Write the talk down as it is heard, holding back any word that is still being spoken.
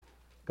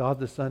God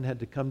the Son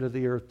had to come to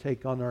the earth,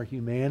 take on our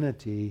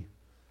humanity.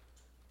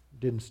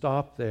 Didn't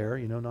stop there,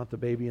 not the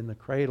baby in the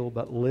cradle,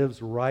 but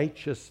lives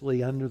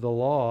righteously under the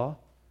law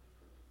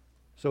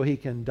so He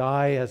can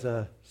die as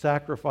a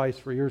sacrifice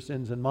for your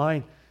sins and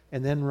mine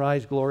and then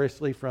rise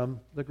gloriously from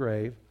the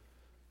grave.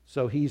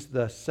 So He's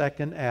the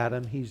second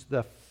Adam. He's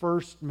the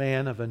first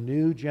man of a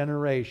new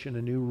generation,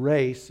 a new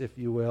race, if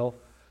you will,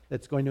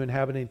 that's going to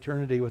inhabit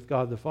eternity with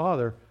God the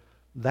Father.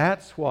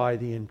 That's why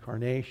the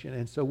incarnation.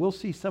 And so we'll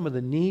see some of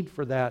the need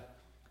for that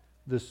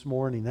this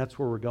morning. That's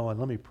where we're going.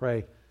 Let me pray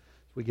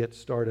as we get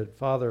started.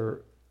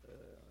 Father,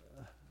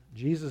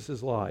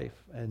 Jesus' life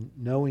and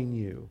knowing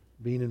You,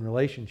 being in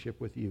relationship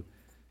with You,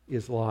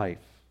 is life.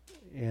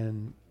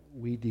 And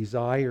we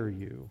desire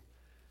You.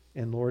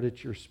 And Lord,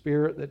 it's Your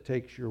Spirit that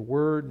takes Your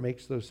Word,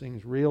 makes those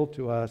things real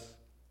to us,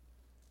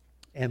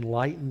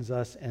 enlightens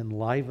us,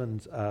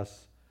 enlivens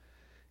us.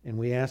 And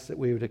we ask that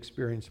we would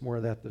experience more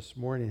of that this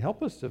morning.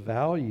 Help us to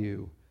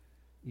value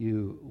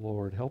You,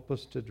 Lord. Help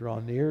us to draw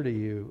near to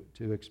You,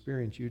 to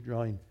experience You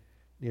drawing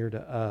near to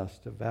us,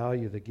 to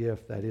value the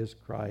gift that is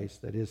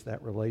Christ, that is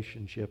that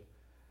relationship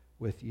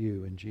with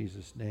You. In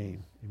Jesus'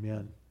 name,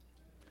 amen.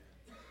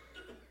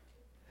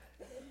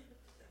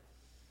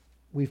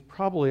 We've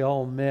probably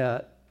all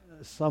met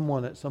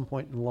someone at some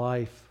point in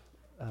life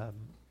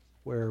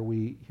where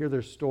we hear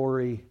their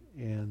story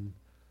and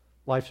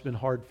life's been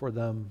hard for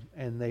them,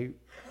 and they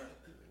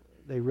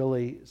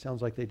really,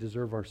 sounds like they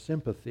deserve our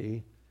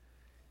sympathy.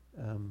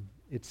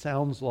 It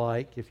sounds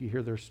like, if you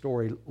hear their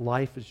story,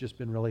 life has just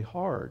been really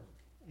hard,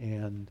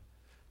 and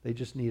they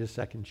just need a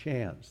second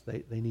chance.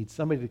 They need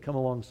somebody to come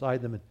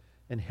alongside them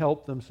and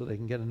help them so they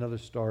can get another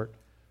start,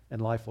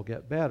 and life will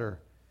get better.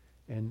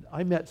 And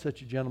I met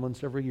such a gentleman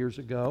several years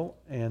ago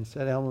and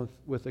sat down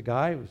with a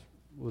guy who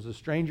was a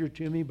stranger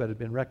to me but had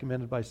been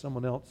recommended by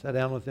someone else. Sat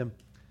down with him,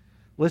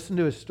 listened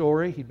to his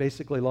story. He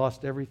basically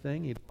lost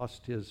everything. He'd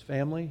lost his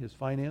family, his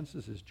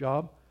finances, his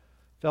job,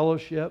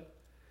 fellowship.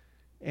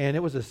 And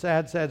it was a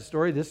sad, sad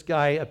story. This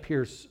guy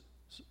appears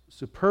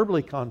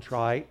superbly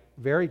contrite,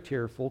 very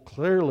tearful,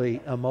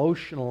 clearly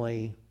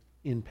emotionally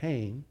in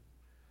pain.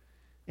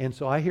 And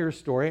so I hear a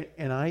story,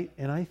 and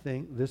I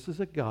think this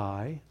is a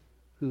guy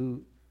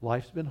who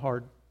life's been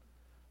hard,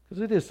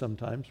 because it is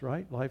sometimes,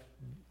 right? Life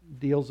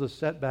deals with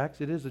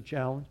setbacks. It is a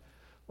challenge.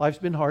 Life's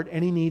been hard,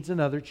 and he needs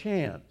another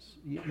chance.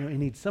 He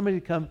needs somebody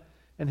to come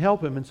and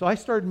help him. And so I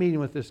started meeting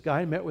with this guy.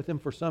 I met with him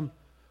for some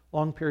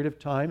long period of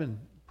time and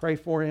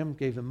prayed for him,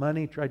 gave him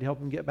money, tried to help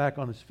him get back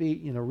on his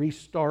feet,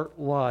 restart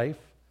life.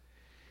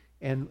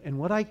 And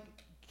what I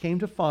came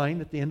to find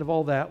at the end of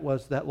all that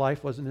was that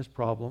life wasn't his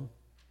problem.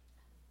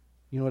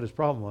 You know what his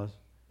problem was?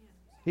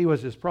 He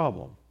was his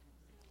problem.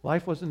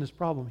 Life wasn't his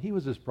problem. He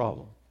was his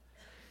problem.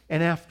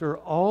 And after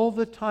all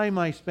the time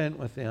I spent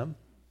with him,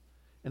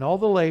 and all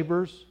the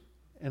labors,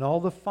 and all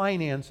the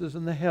finances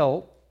and the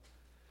help,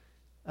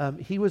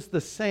 he was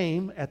the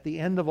same at the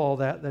end of all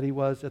that he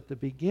was at the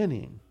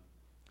beginning,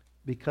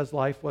 because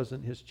life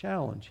wasn't his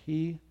challenge.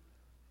 He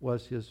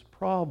was his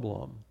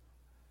problem.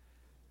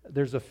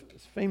 There's a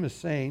famous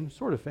saying,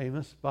 sort of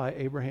famous, by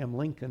Abraham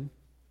Lincoln,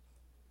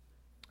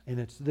 and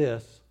it's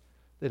this: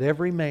 that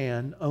every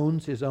man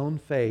owns his own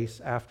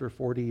face after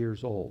 40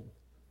 years old.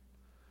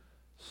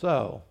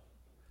 So,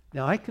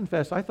 now I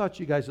confess, I thought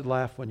you guys would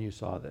laugh when you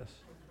saw this.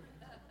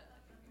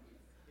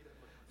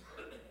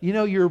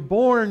 You're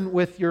born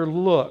with your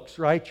looks,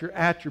 right? Your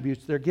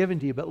attributes, they're given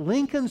to you. But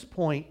Lincoln's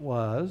point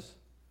was,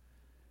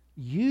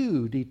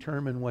 you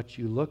determine what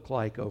you look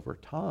like over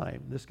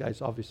time. This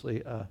guy's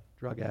obviously a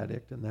drug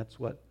addict, and that's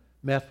what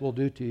meth will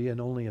do to you in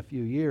only a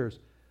few years.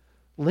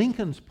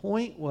 Lincoln's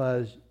point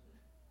was,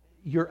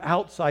 your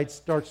outside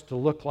starts to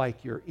look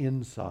like your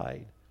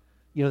inside.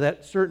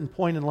 That certain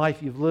point in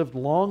life you've lived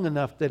long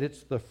enough that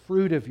it's the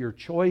fruit of your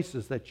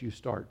choices that you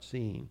start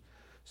seeing.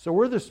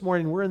 So this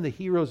morning, we're in the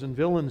Heroes and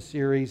Villains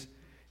series.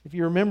 If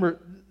you remember,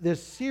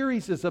 this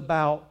series is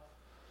about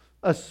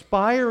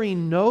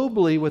aspiring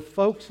nobly with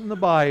folks in the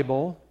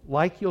Bible,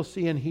 like you'll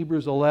see in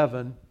Hebrews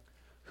 11,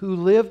 who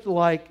lived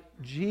like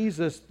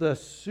Jesus, the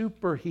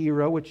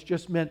superhero, which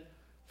just meant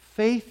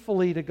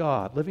faithfully to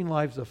God, living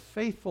lives of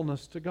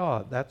faithfulness to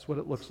God. That's what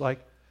it looks like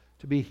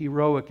to be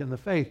heroic in the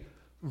faith.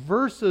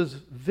 Versus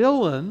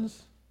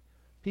villains,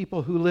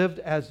 people who lived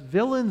as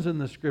villains in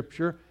the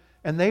Scripture,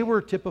 and they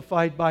were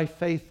typified by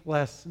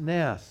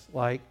faithlessness,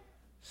 like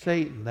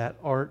Satan, that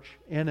arch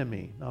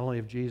enemy, not only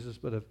of Jesus,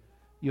 but of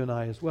you and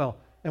I as well.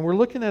 And we're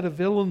looking at a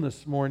villain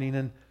this morning,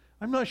 and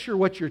I'm not sure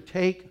what your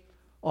take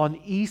on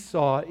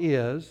Esau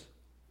is,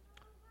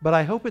 but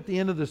I hope at the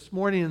end of this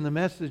morning in the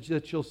message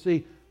that you'll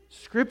see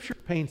Scripture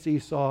paints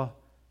Esau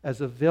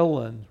as a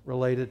villain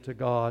related to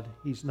God.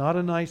 He's not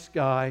a nice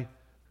guy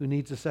who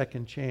needs a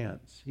second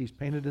chance. He's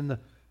painted in the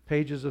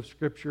pages of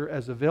Scripture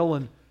as a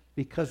villain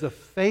because of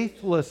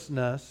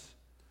faithlessness,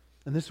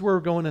 and this is where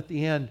we're going at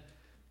the end,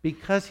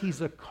 because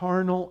he's a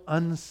carnal,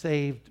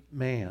 unsaved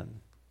man.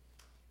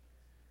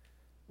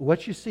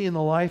 What you see in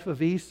the life of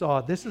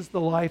Esau, this is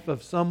the life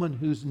of someone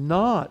who's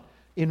not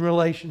in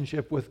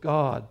relationship with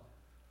God.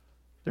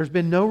 There's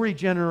been no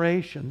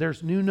regeneration.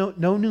 There's no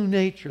new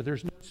nature.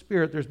 There's no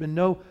spirit. There's been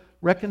no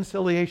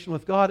reconciliation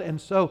with God. And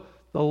so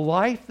the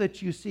life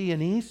that you see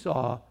in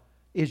Esau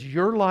is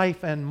your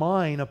life and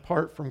mine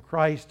apart from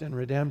Christ and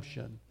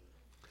redemption.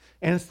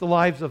 And it's the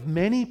lives of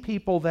many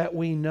people that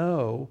we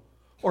know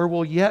or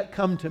will yet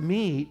come to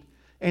meet.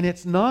 And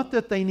it's not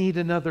that they need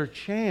another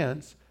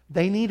chance.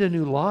 They need a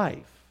new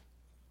life.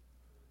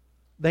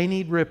 They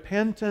need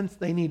repentance.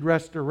 They need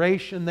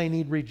restoration. They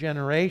need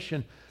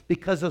regeneration.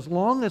 Because as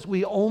long as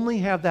we only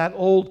have that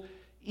old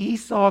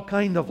Esau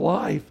kind of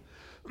life,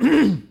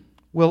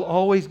 we'll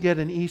always get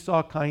an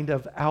Esau kind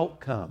of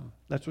outcome.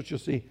 That's what you'll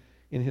see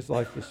in his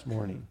life this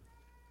morning.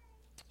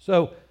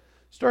 So,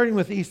 starting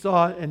with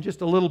Esau and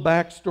just a little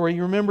backstory,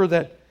 you remember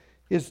that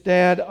his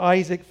dad,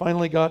 Isaac,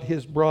 finally got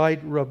his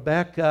bride,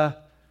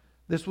 Rebekah.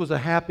 This was a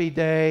happy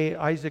day.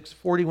 Isaac's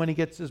 40 when he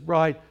gets his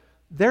bride.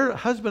 They're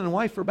husband and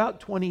wife for about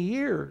 20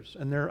 years,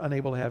 and they're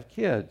unable to have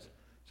kids.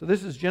 So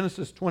this is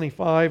Genesis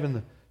 25, and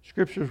the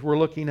scriptures we're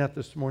looking at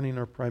this morning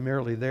are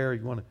primarily there.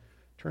 You want to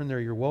turn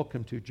there, you're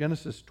welcome to.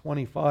 Genesis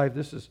 25,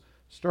 this is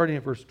starting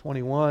at verse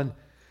 21. It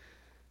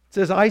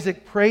says,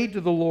 Isaac prayed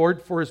to the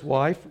Lord for his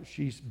wife.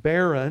 She's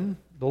barren.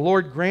 The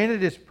Lord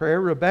granted his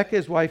prayer. Rebekah,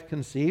 his wife,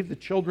 conceived. The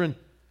children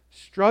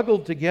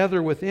struggled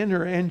together within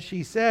her, and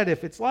she said,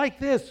 if it's like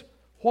this,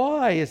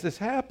 why is this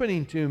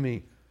happening to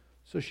me?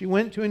 So she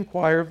went to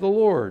inquire of the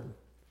Lord.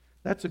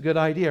 That's a good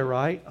idea,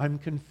 right? I'm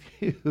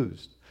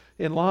confused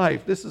in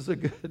life. This is a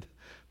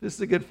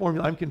good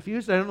formula. I'm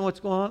confused. I don't know what's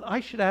going on.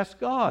 I should ask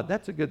God.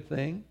 That's a good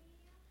thing.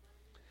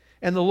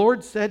 And the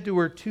Lord said to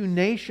her, 2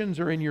 nations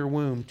are in your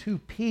womb. 2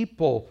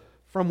 people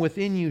from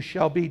within you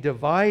shall be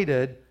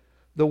divided.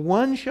 The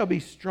one shall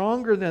be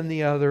stronger than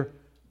the other.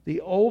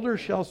 The older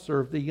shall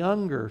serve the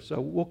younger.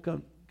 So we'll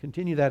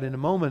continue that in a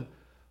moment.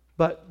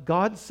 But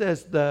God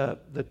says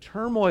the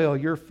turmoil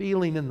you're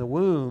feeling in the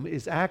womb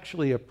is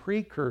actually a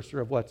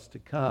precursor of what's to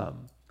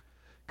come.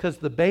 Because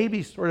the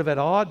baby's sort of at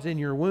odds in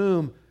your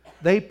womb,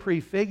 they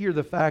prefigure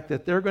the fact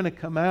that they're going to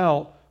come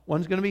out.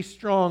 One's going to be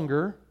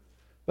stronger,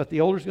 but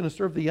the older's going to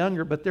serve the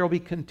younger, but there will be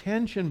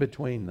contention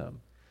between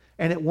them.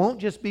 And it won't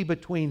just be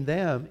between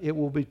them, it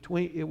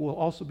will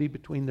also be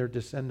between their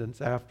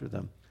descendants after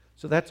them.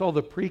 So that's all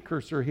the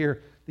precursor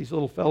here, these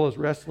little fellows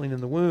wrestling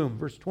in the womb.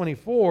 Verse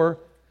 24,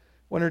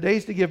 when her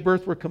days to give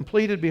birth were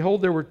completed,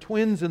 behold, there were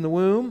twins in the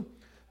womb.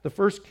 The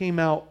first came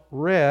out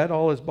red,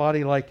 all his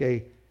body like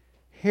a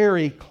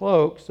hairy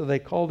cloak, so they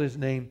called his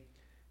name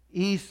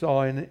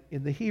Esau. And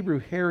in the Hebrew,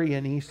 hairy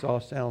and Esau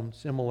sound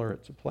similar.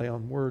 It's a play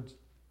on words.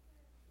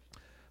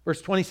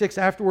 Verse 26,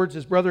 afterwards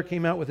his brother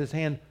came out with his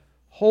hand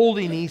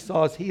holding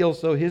Esau's heel,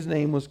 so his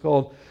name was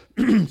called,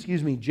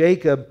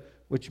 Jacob,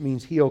 which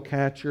means heel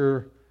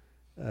catcher.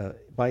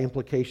 By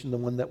implication, the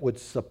one that would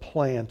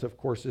supplant. Of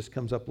course, this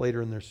comes up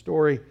later in their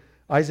story.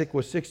 Isaac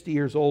was 60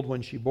 years old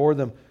when she bore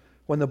them.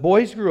 When the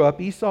boys grew up,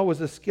 Esau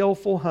was a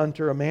skillful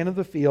hunter, a man of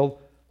the field,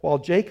 while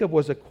Jacob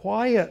was a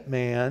quiet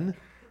man.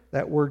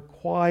 That word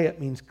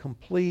quiet means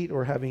complete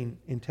or having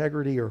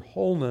integrity or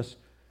wholeness,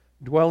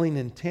 dwelling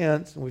in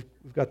tents. And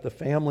we've got the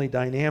family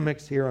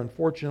dynamics here.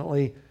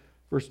 Unfortunately,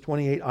 verse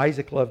 28,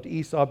 Isaac loved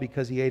Esau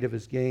because he ate of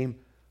his game,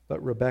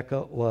 but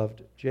Rebekah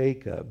loved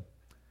Jacob.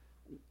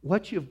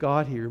 What you've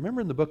got here,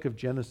 remember in the book of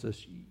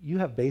Genesis, you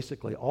have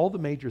basically all the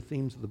major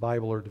themes of the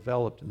Bible are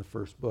developed in the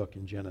first book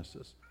in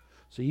Genesis.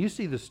 So you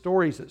see the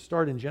stories that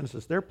start in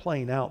Genesis, they're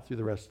playing out through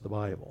the rest of the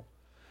Bible.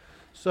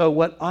 So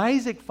what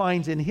Isaac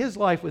finds in his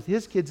life with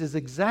his kids is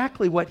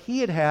exactly what he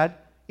had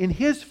in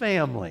his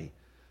family.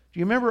 Do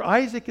you remember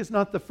Isaac is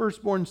not the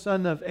firstborn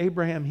son of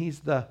Abraham,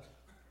 he's the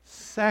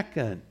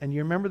second. And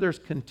you remember there's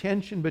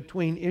contention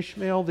between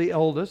Ishmael, the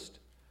eldest,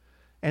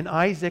 and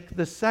Isaac,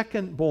 the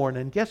second-born.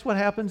 And guess what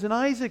happens in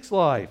Isaac's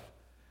life?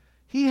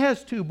 He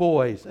has 2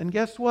 boys. And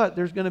guess what?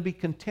 There's going to be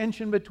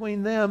contention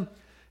between them.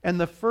 And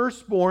the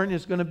firstborn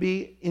is going to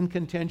be in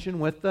contention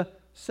with the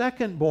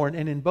second-born.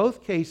 And in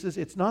both cases,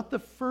 it's not the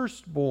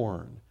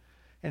firstborn.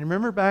 And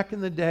remember back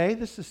in the day,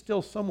 this is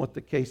still somewhat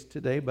the case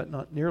today, but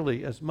not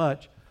nearly as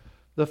much.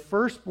 The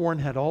firstborn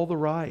had all the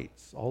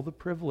rights, all the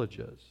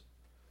privileges.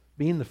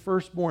 Being the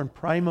firstborn,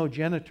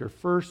 primogeniture,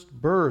 first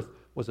birth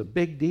was a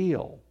big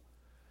deal.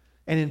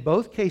 And in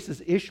both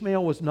cases,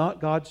 Ishmael was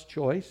not God's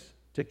choice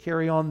to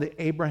carry on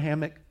the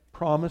Abrahamic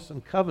promise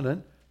and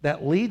covenant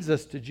that leads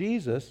us to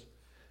Jesus,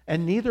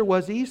 and neither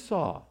was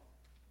Esau.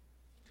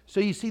 So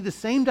you see the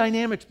same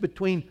dynamics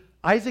between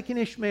Isaac and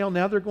Ishmael,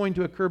 now they're going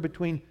to occur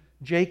between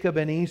Jacob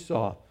and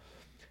Esau.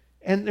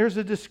 And there's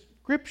a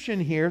description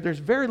here, there's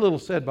very little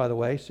said, by the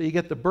way, so you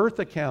get the birth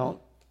account,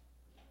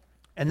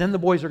 and then the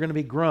boys are going to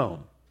be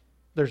grown.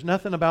 There's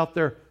nothing about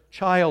their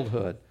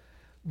childhood.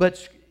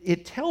 But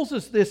it tells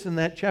us this in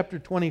that chapter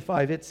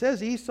 25. It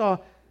says Esau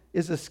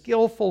is a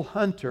skillful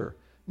hunter.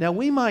 Now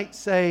we might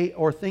say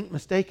or think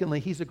mistakenly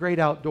he's a great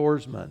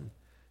outdoorsman.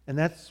 And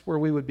that's where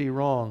we would be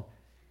wrong.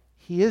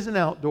 He is an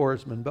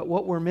outdoorsman, but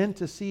what we're meant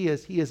to see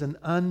is he is an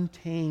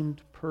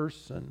untamed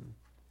person.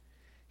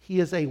 He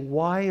is a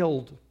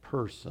wild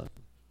person.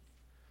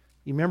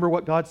 You remember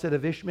what God said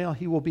of Ishmael?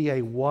 He will be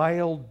a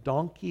wild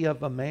donkey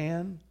of a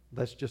man.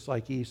 That's just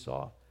like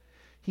Esau.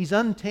 He's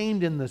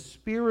untamed in the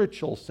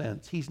spiritual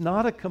sense. He's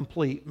not a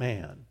complete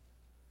man.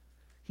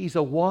 He's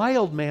a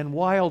wild man,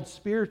 wild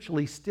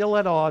spiritually, still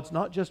at odds,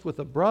 not just with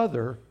a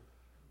brother,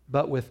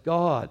 but with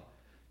God.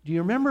 Do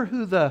you remember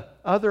who the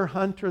other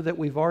hunter that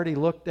we've already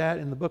looked at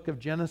in the book of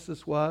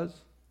Genesis was?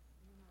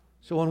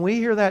 So when we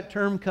hear that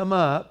term come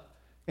up,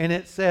 and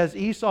it says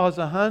Esau's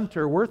a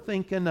hunter, we're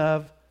thinking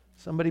of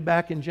somebody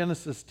back in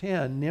Genesis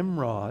 10,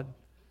 Nimrod.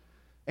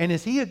 And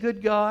is he a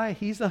good guy?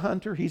 He's a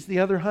hunter. He's the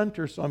other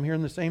hunter. So I'm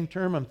hearing the same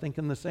term. I'm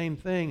thinking the same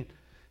thing.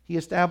 He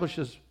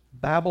establishes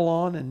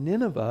Babylon and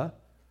Nineveh,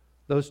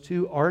 those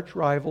two arch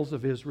rivals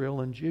of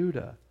Israel and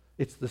Judah.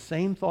 It's the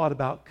same thought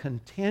about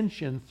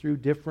contention through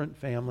different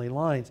family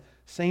lines.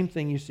 Same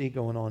thing you see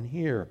going on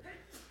here.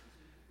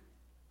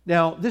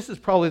 Now, this is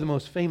probably the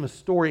most famous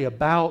story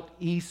about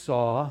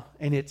Esau,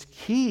 and it's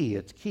key.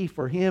 It's key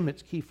for him.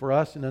 It's key for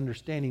us in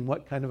understanding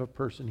what kind of a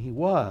person he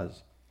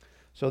was.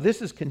 So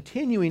this is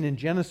continuing in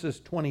Genesis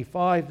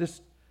 25.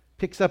 This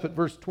picks up at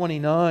verse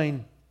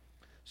 29.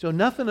 So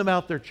nothing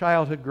about their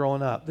childhood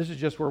growing up. This is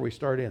just where we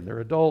start in. They're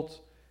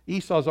adults.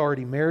 Esau's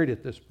already married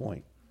at this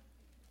point.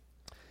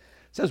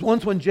 It says,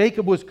 once when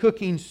Jacob was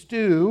cooking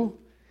stew,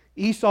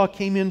 Esau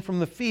came in from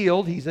the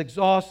field. He's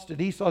exhausted.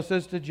 Esau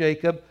says to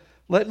Jacob,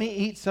 let me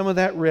eat some of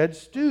that red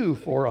stew,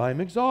 for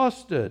I'm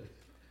exhausted.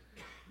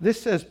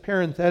 This says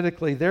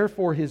parenthetically,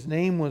 therefore his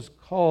name was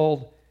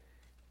called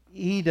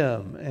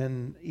Edom,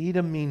 and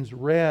Edom means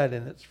red,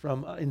 and it's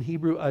from, in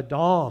Hebrew,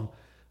 Adam.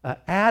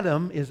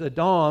 Adam is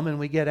Adam, and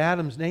we get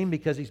Adam's name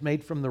because he's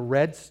made from the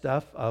red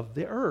stuff of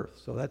the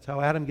earth. So that's how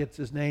Adam gets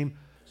his name.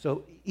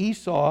 So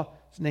Esau's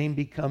name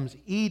becomes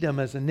Edom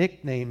as a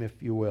nickname,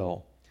 if you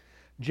will.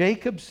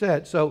 Jacob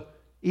said, so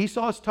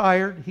Esau's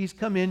tired. He's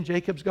come in.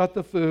 Jacob's got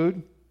the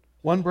food.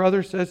 One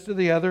brother says to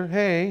the other,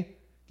 hey,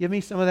 give me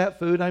some of that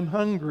food. I'm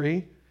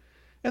hungry.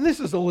 And this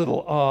is a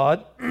little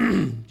odd.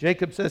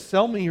 Jacob says,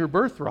 sell me your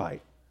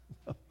birthright.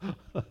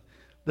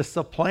 The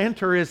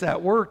supplanter is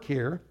at work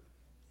here.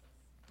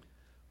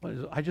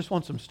 I just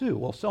want some stew.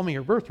 Well, sell me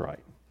your birthright.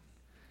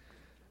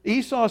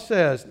 Esau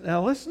says,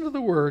 now listen to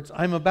the words,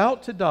 I'm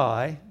about to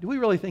die. Do we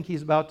really think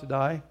he's about to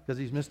die because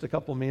he's missed a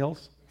couple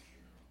meals?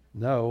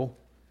 No.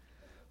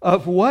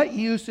 Of what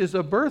use is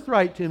a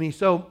birthright to me?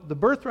 So the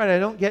birthright I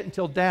don't get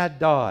until Dad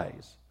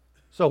dies.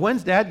 So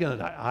when's Dad going to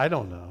die? I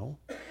don't know.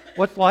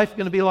 What's life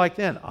going to be like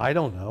then? I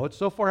don't know. It's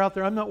so far out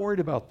there, I'm not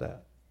worried about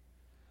that.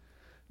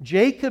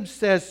 Jacob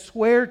says,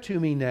 swear to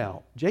me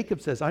now.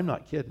 Jacob says, I'm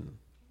not kidding.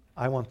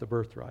 I want the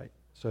birthright.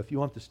 So if you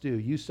want the stew,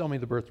 you sell me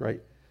the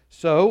birthright.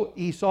 So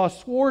Esau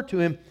swore to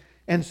him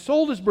and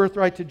sold his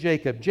birthright to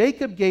Jacob.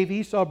 Jacob gave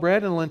Esau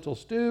bread and lentil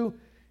stew.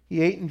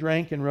 He ate and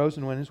drank and rose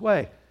and went his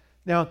way.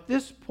 Now at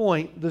this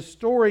point, the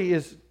story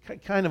is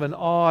kind of an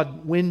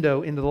odd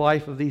window into the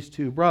life of these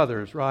two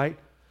brothers, right?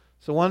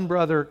 So one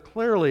brother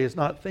clearly is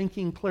not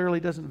thinking clearly,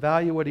 doesn't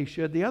value what he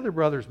should. The other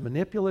brother's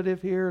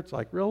manipulative here. It's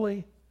like,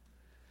 really?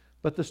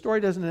 But the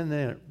story doesn't end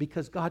there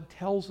because God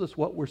tells us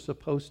what we're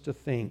supposed to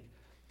think.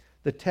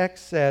 The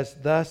text says,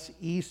 thus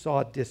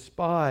Esau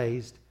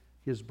despised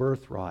his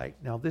birthright.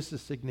 Now this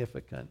is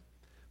significant.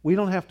 We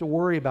don't have to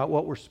worry about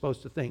what we're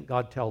supposed to think.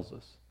 God tells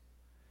us.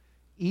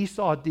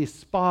 Esau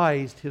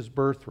despised his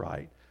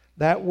birthright.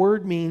 That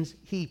word means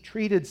he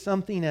treated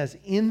something as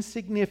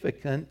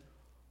insignificant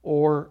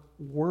or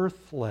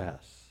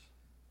worthless.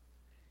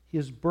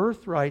 His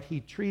birthright he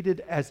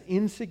treated as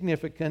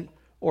insignificant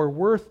or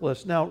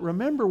worthless. Now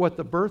remember what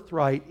the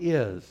birthright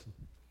is.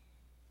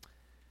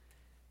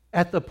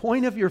 At the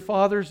point of your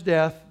father's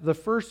death, the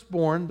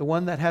firstborn, the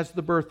one that has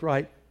the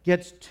birthright,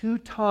 gets 2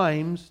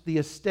 times the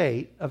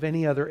estate of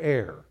any other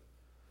heir.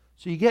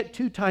 So you get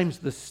 2 times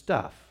the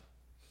stuff.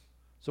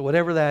 So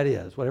whatever that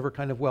is, whatever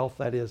kind of wealth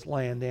that is,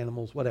 land,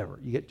 animals, whatever,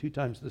 you get 2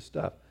 times the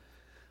stuff.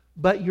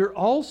 But you're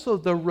also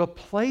the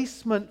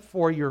replacement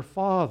for your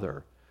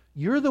father.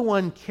 You're the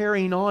one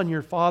carrying on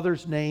your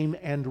father's name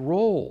and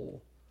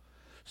role.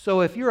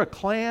 So if you're a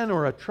clan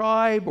or a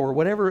tribe or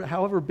whatever,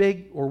 however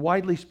big or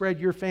widely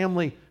spread your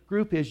family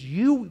group is,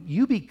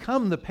 you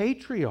become the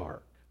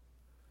patriarch.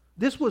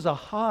 This was a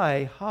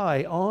high,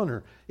 high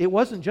honor. It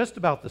wasn't just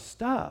about the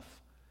stuff.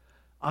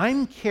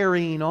 I'm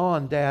carrying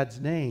on Dad's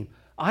name.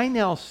 I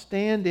now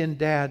stand in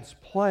Dad's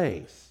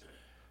place.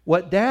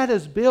 What Dad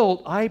has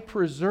built, I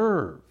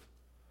preserve.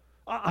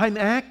 I'm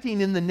acting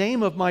in the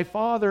name of my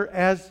father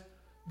as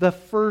the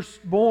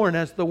firstborn,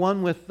 as the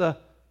one with the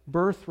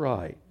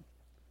birthright.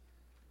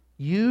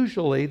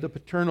 Usually the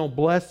paternal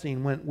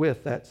blessing went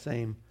with that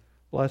same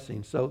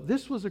blessing. So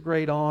this was a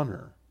great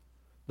honor.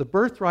 The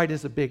birthright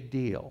is a big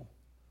deal.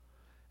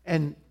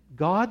 And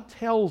God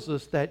tells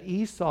us that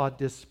Esau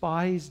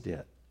despised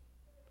it.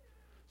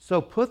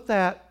 So put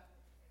that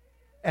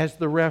as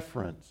the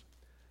reference.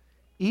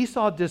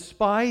 Esau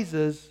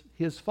despises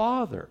his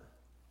father.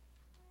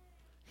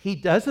 He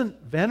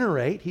doesn't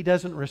venerate, he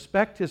doesn't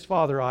respect his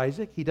father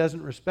Isaac, he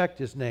doesn't respect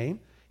his name,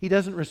 he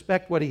doesn't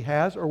respect what he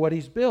has or what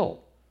he's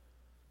built.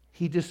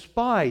 He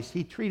despised,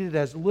 he treated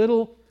as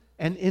little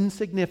and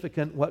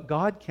insignificant what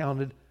God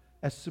counted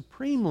as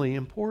supremely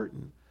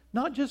important.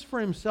 Not just for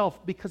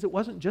himself, because it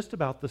wasn't just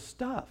about the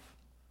stuff.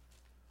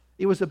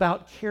 It was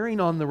about carrying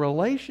on the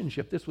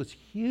relationship. This was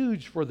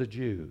huge for the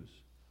Jews.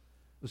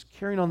 It was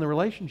carrying on the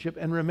relationship.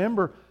 And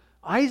remember,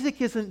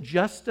 Isaac isn't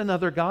just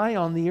another guy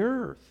on the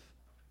earth.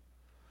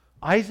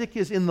 Isaac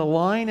is in the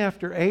line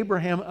after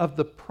Abraham of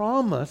the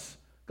promise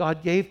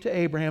God gave to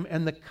Abraham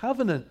and the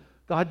covenant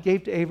God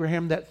gave to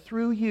Abraham that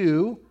through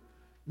you,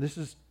 this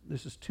is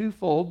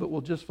twofold, but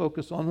we'll just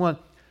focus on one,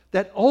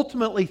 that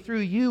ultimately through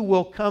you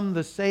will come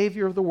the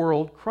Savior of the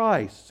world,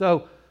 Christ.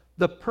 So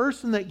the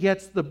person that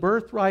gets the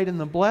birthright and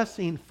the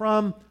blessing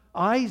from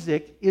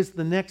Isaac is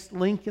the next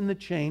link in the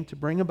chain to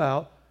bring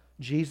about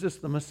Jesus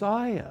the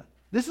Messiah.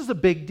 This is a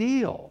big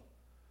deal.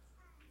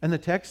 And the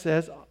text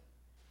says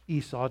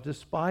Esau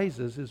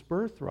despises his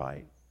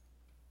birthright.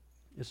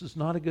 This is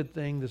not a good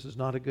thing. This is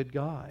not a good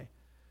guy.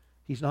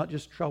 He's not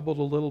just troubled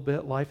a little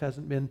bit. Life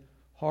hasn't been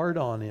hard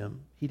on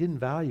him. He didn't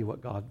value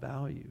what God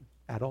valued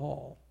at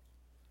all.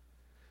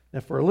 Now,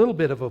 for a little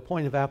bit of a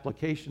point of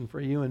application for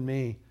you and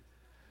me,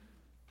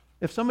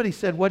 if somebody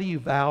said, what do you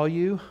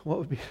value? What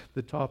would be at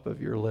the top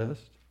of your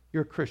list?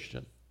 You're a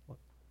Christian.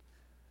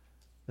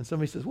 And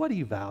somebody says, what do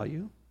you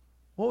value?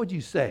 What would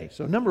you say?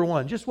 So number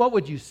one, just what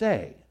would you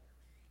say?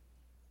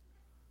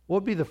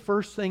 What would be the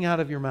first thing out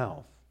of your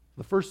mouth?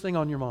 The first thing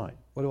on your mind?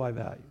 What do I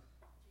value?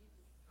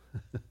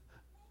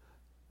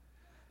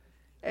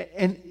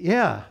 and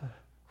yeah,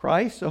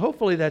 Christ. So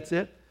hopefully that's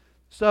it.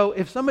 So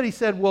if somebody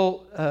said,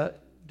 well,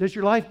 does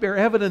your life bear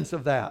evidence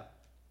of that?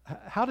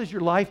 How does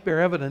your life bear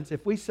evidence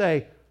if we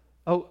say,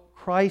 oh,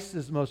 Christ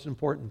is the most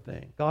important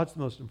thing, God's the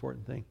most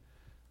important thing?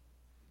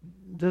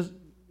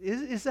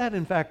 Is that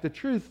in fact the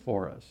truth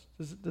for us?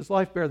 Does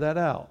life bear that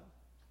out?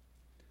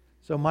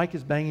 So Mike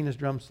is banging his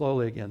drum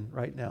slowly again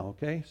right now,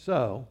 okay?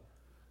 So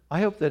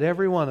I hope that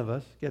every one of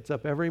us gets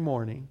up every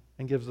morning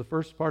and gives the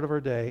first part of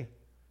our day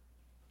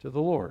to the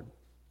Lord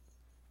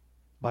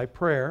by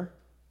prayer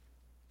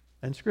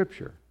and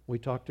Scripture. We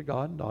talk to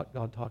God, and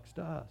God talks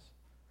to us.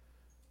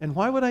 And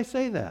why would I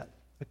say that?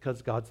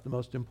 Because God's the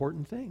most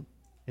important thing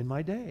in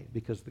my day.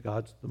 Because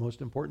God's the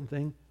most important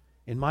thing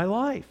in my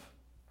life.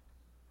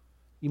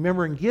 You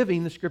remember in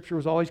giving, the Scripture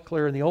was always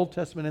clear in the Old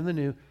Testament and the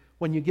New.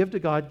 When you give to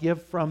God,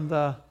 give from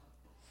the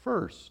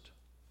first.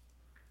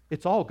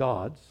 It's all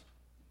God's.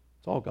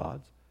 It's all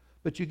God's.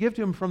 But you give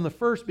to Him from the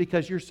first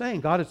because you're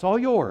saying, God, it's all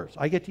yours.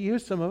 I get to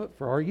use some of it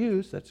for our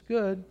use. That's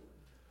good.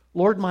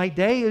 Lord, my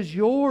day is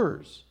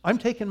yours. I'm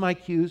taking my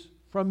cues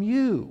from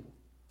you.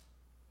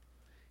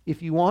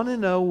 If you want to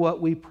know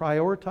what we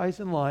prioritize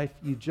in life,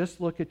 you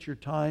just look at your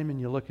time and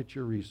you look at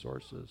your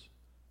resources.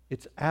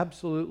 It's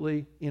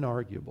absolutely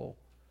inarguable.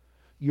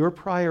 Your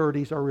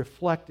priorities are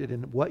reflected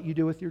in what you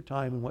do with your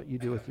time and what you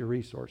do with your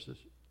resources.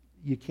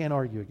 You can't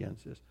argue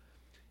against this.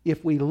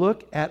 If we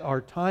look at our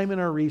time and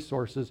our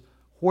resources,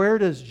 where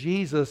does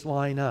Jesus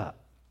line up?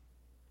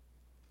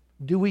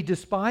 Do we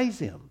despise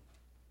Him?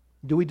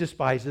 Do we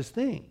despise His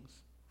things?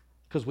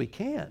 Because we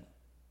can.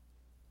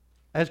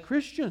 As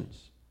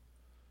Christians.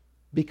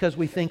 Because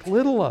we think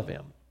little of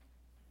Him.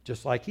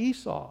 Just like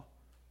Esau.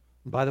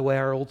 And by the way,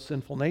 our old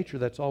sinful nature,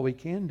 that's all we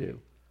can do.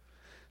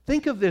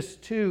 Think of this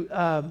too.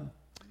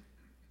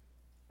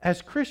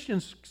 As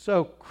Christians,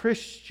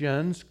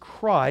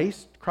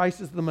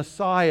 Christ is the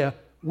Messiah.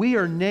 We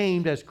are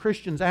named as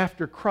Christians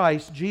after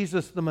Christ,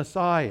 Jesus the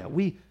Messiah.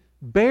 We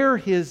bear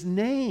His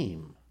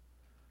name.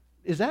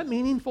 Is that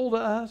meaningful to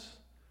us?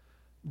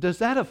 Does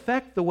that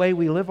affect the way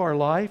we live our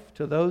life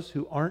to those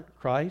who aren't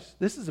Christ?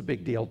 This is a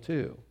big deal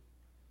too.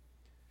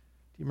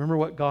 Do you remember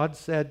what God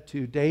said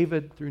to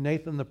David through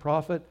Nathan the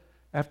prophet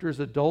after his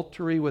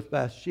adultery with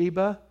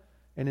Bathsheba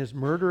and his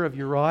murder of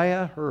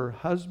Uriah, her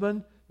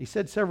husband? He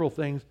said several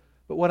things,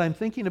 but what I'm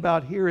thinking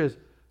about here is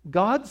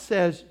God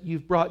says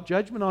you've brought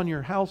judgment on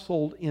your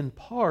household in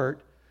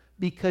part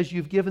because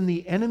you've given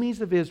the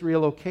enemies of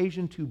Israel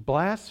occasion to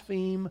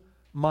blaspheme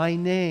my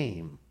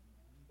name.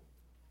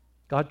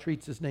 God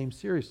treats His name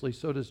seriously,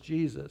 so does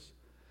Jesus.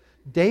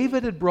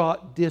 David had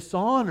brought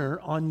dishonor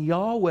on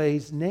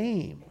Yahweh's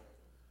name,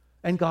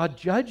 and God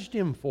judged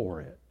him for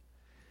it.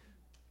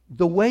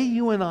 The way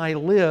you and I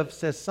live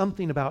says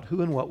something about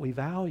who and what we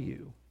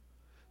value.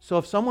 So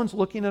if someone's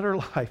looking at our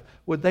life,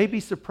 would they be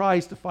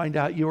surprised to find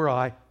out you or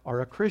I are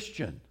a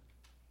Christian?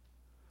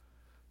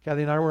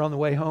 Kathy and I were on the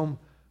way home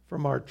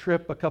from our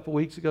trip a couple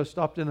weeks ago,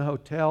 stopped in a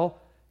hotel,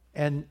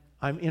 and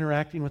I'm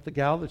interacting with the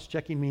gal that's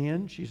checking me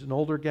in. She's an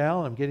older gal,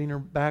 and I'm getting her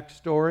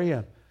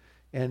backstory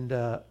and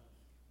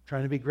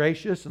trying to be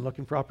gracious and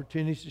looking for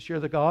opportunities to share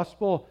the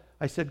gospel.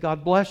 I said,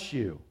 God bless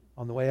you,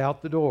 on the way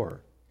out the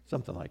door.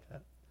 Something like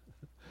that.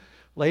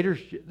 Later,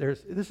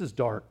 this is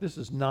dark. This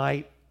is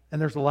night. And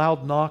there's a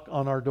loud knock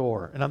on our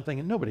door. And I'm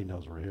thinking, nobody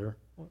knows we're here.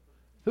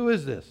 Who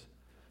is this?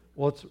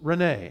 Well, it's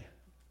Renee.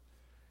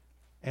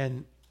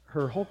 And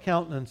her whole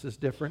countenance is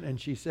different.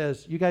 And she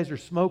says, you guys are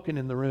smoking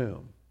in the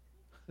room.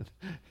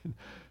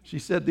 She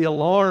said,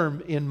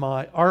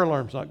 our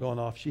alarm's not going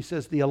off. She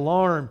says, the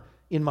alarm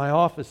in my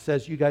office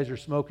says you guys are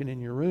smoking in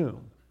your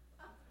room.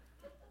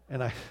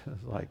 And I was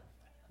like,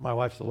 my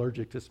wife's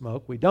allergic to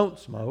smoke. We don't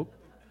smoke.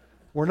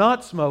 We're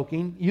not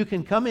smoking. You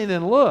can come in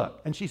and look.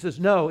 And she says,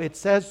 no, it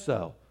says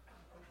so.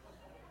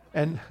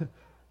 And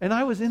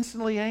I was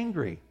instantly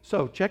angry.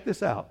 So check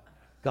this out.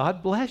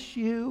 God bless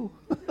you.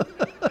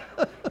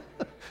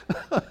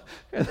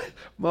 And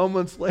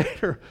moments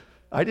later,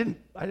 I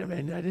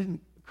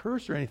didn't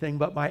curse or anything,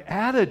 but my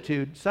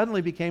attitude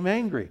suddenly became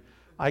angry.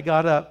 I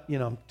got up,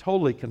 I'm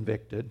totally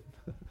convicted.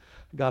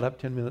 Got up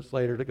 10 minutes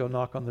later to go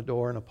knock on the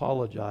door and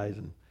apologize,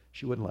 and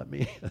she wouldn't let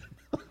me in.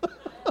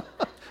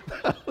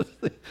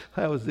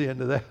 That was the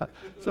end of that.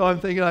 So I'm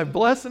thinking, I'm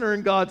blessing her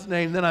in God's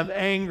name, then I'm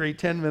angry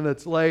 10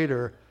 minutes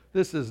later.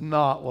 This is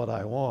not what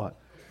I want.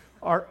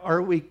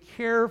 Are we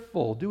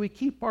careful? Do we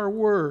keep our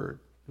word?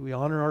 Do we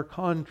honor our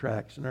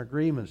contracts and our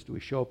agreements? Do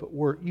we show up at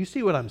work? You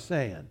see what I'm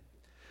saying?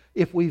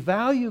 If we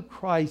value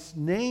Christ's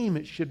name,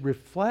 it should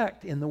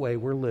reflect in the way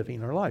we're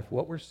living our life,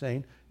 what we're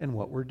saying and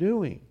what we're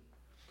doing.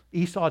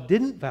 Esau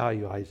didn't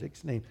value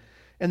Isaac's name.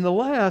 And the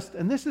last,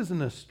 and this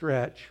isn't a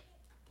stretch,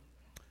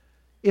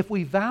 if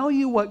we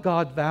value what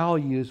God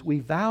values, we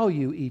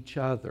value each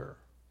other.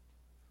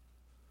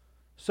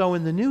 So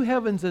in the new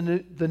heavens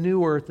and the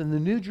new earth and the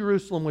new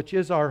Jerusalem, which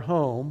is our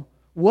home,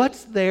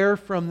 what's there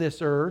from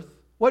this earth?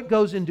 What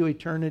goes into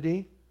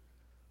eternity?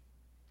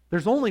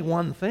 There's only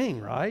one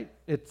thing, right?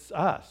 It's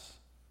us.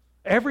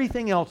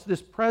 Everything else,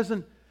 this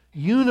present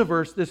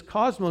universe, this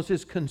cosmos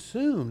is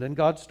consumed and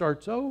God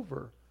starts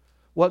over.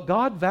 What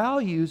God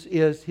values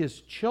is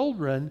His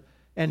children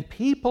and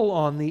people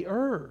on the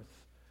earth.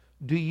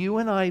 Do you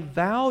and I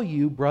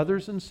value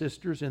brothers and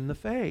sisters in the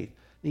faith?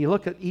 And you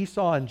look at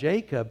Esau and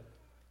Jacob,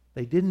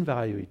 they didn't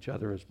value each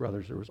other as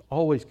brothers. There was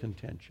always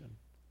contention.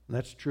 And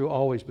that's true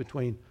always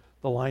between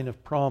the line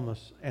of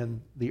promise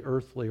and the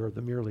earthly or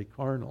the merely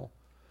carnal.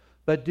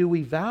 But do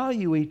we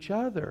value each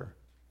other?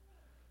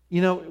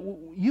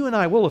 You and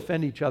I will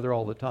offend each other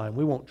all the time.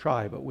 We won't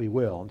try, but we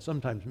will. And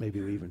sometimes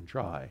maybe we even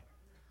try.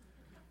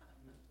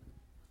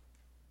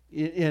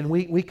 And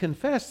we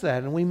confess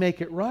that and we make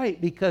it right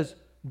because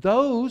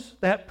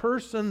that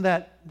person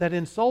that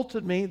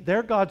insulted me,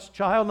 they're God's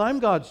child and I'm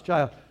God's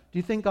child. Do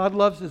you think God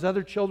loves His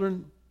other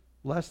children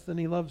less than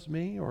He loves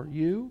me or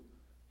you?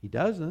 He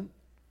doesn't.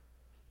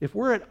 If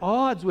we're at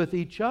odds with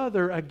each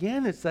other,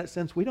 again, it's that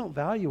sense we don't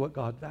value what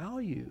God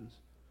values.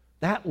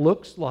 That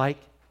looks like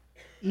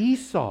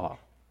Esau,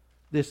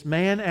 this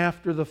man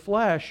after the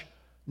flesh,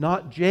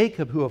 not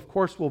Jacob, who of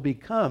course will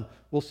become.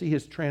 We'll see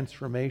his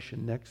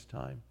transformation next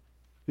time,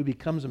 who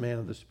becomes a man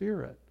of the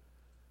Spirit.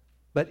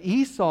 But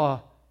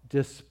Esau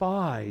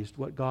despised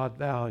what God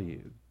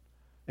valued.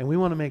 And we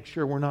want to make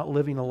sure we're not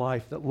living a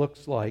life that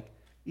looks like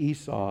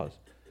Esau's.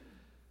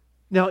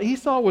 Now,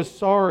 Esau was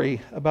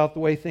sorry about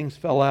the way things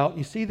fell out.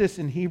 You see this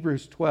in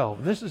Hebrews 12.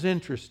 And this is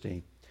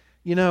interesting.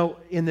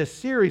 In this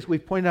series,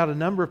 we've pointed out a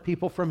number of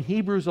people from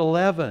Hebrews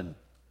 11.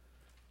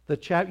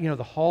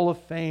 The Hall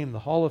of Fame, the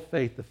Hall of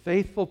Faith, the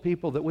faithful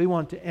people that we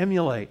want to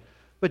emulate.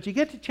 But you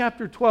get to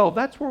chapter 12,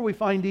 that's where we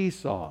find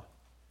Esau.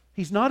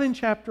 He's not in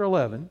chapter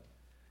 11.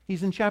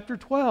 He's in chapter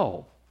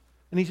 12.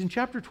 And he's in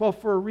chapter 12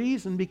 for a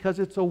reason, because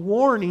it's a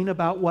warning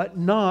about what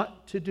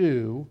not to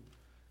do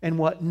and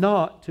what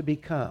not to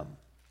become.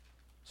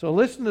 So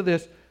listen to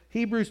this,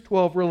 Hebrews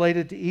 12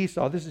 related to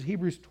Esau. This is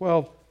Hebrews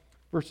 12,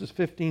 verses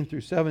 15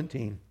 through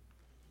 17.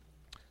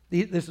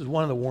 This is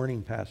one of the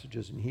warning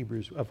passages in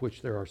Hebrews, of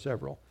which there are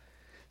several.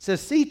 It says,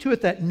 "See to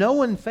it that no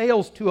one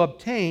fails to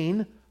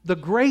obtain the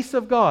grace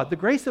of God." The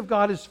grace of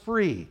God is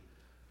free.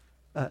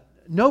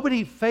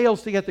 Nobody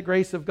fails to get the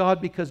grace of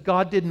God because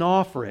God didn't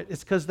offer it.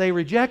 It's because they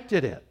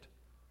rejected it.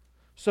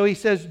 So he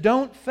says,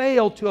 don't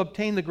fail to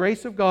obtain the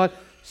grace of God.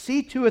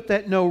 See to it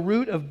that no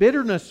root of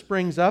bitterness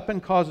springs up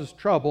and causes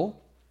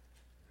trouble,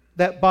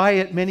 that by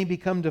it many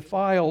become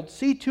defiled.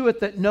 See to it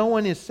that no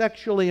one is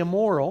sexually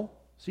immoral.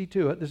 See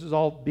to it. This is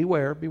all,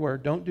 beware,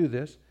 don't do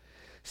this.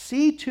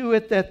 See to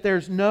it that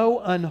there's no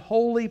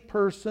unholy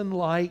person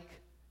like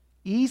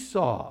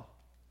Esau,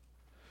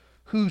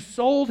 who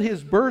sold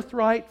his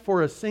birthright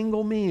for a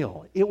single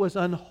meal. It was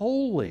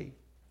unholy.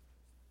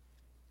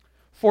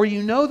 For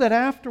you know that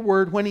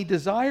afterward, when he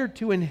desired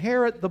to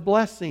inherit the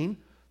blessing,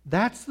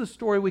 that's the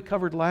story we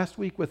covered last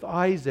week with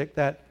Isaac,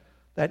 that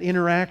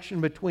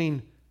interaction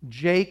between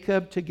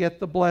Jacob to get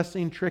the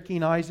blessing,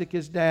 tricking Isaac,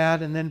 his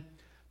dad, and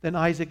then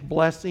Isaac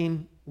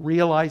blessing,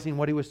 realizing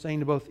what he was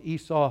saying to both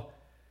Esau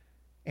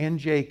and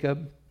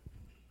Jacob.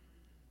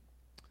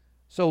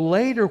 So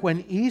later,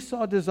 when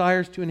Esau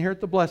desires to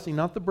inherit the blessing,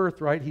 not the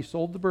birthright, he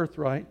sold the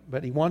birthright,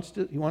 but he wants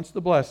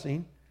the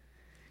blessing,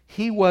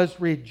 he was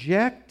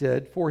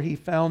rejected, for he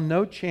found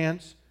no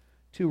chance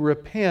to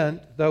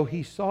repent, though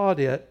he sought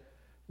it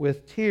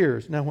with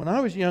tears. Now, when I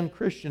was a young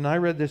Christian, I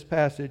read this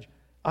passage,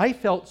 I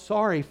felt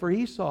sorry for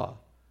Esau,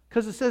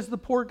 because it says the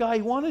poor guy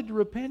wanted to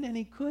repent and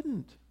he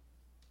couldn't.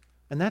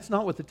 And that's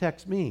not what the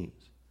text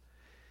means.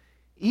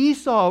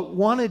 Esau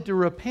wanted to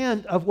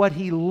repent of what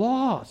he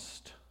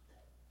lost.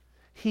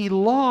 He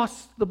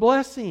lost the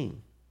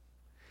blessing.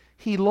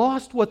 He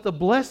lost what the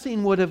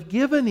blessing would have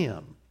given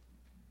him.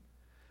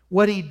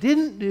 What he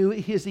didn't do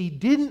is he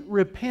didn't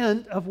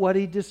repent of what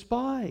he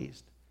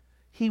despised.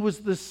 He was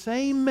the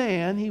same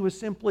man. He was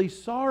simply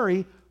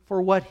sorry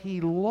for what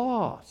he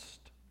lost.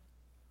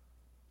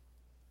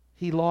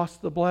 He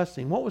lost the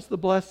blessing. What was the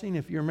blessing?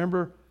 If you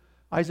remember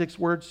Isaac's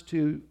words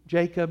to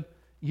Jacob,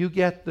 you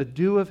get the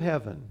dew of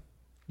heaven.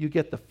 You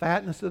get the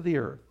fatness of the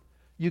earth.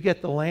 You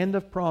get the land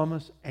of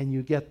promise, and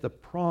you get the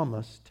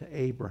promise to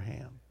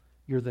Abraham.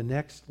 You're the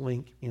next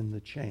link in the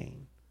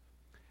chain.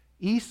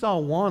 Esau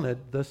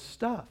wanted the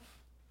stuff,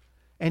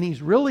 and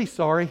he's really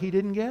sorry he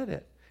didn't get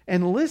it.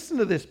 And listen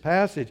to this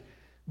passage.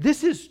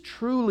 This is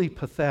truly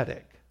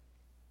pathetic.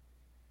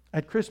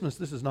 At Christmas,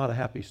 this is not a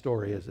happy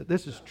story, is it?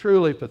 This is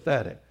truly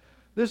pathetic.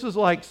 This is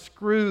like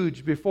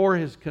Scrooge before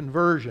his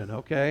conversion,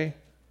 okay?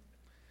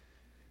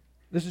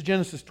 This is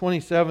Genesis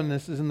 27.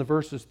 This is in the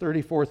verses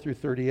 34 through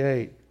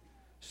 38.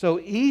 So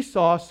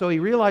Esau, he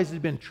realized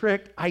he'd been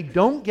tricked. I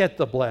don't get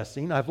the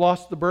blessing. I've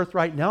lost the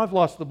birthright. Now I've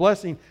lost the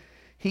blessing.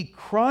 He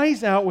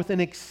cries out with an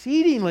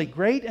exceedingly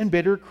great and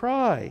bitter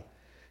cry.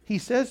 He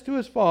says to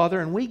his father,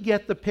 and we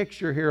get the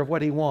picture here of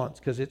what he wants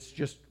because it's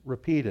just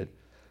repeated.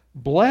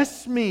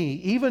 Bless me,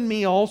 even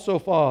me also,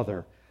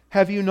 Father.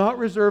 Have you not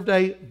reserved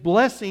a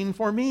blessing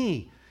for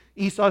me?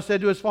 Esau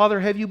said to his father,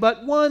 have you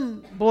but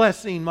one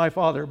blessing, my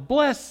father?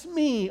 Bless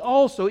me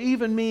also,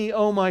 even me,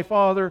 O my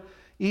father.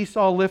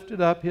 Esau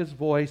lifted up his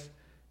voice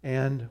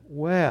and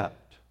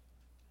wept.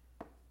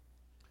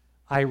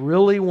 I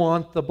really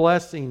want the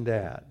blessing,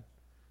 Dad.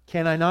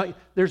 Can I not?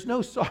 There's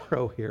no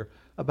sorrow here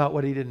about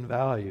what he didn't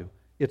value.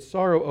 It's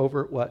sorrow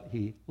over what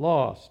he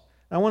lost.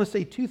 I want to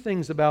say two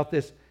things about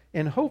this,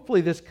 and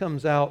hopefully this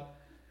comes out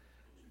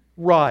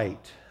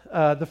right.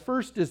 The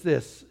first is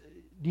this.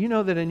 Do you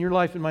know that in your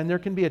life and mine, there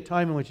can be a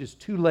time in which it's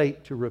too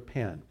late to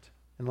repent?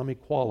 And let me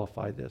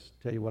qualify this,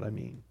 tell you what I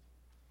mean.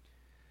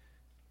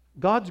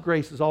 God's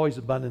grace is always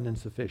abundant and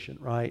sufficient,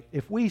 right?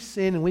 If we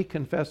sin and we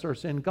confess our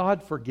sin,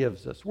 God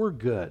forgives us. We're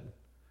good.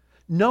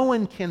 No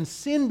one can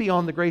sin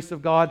beyond the grace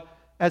of God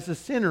as a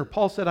sinner.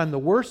 Paul said, I'm the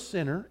worst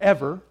sinner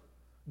ever.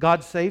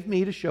 God saved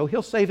me to show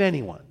He'll save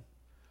anyone.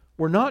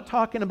 We're not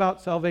talking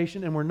about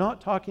salvation, and we're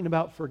not talking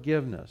about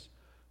forgiveness.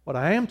 What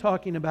I am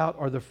talking about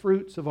are the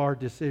fruits of our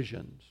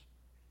decisions.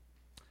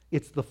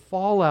 It's the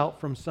fallout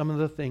from some of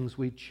the things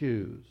we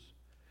choose.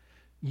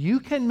 You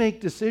can make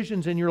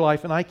decisions in your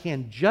life, and I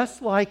can,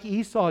 just like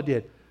Esau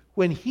did.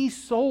 When he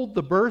sold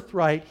the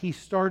birthright, he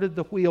started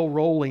the wheel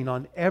rolling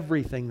on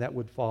everything that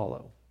would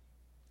follow.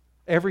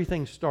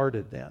 Everything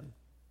started then.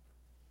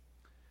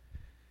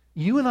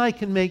 You and I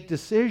can make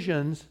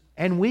decisions,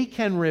 and we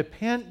can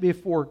repent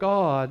before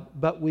God,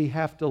 but we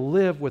have to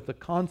live with the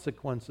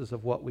consequences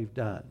of what we've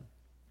done.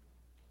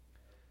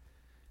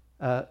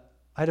 I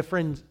had a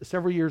friend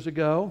several years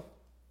ago.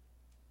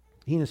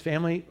 He and his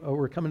family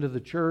were coming to the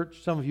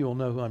church. Some of you will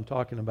know who I'm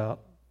talking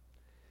about.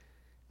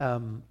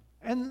 And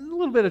a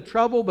little bit of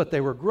trouble, but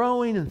they were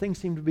growing, and things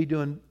seemed to be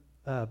doing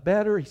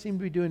better. He seemed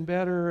to be doing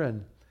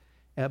better,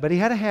 but he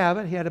had a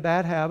habit. He had a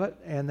bad habit,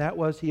 and that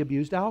was he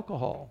abused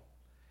alcohol.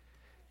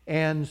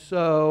 And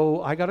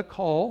so I got a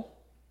call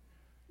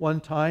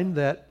one time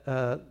that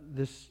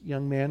this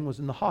young man was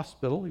in the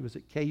hospital. He was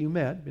at KU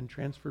Med, been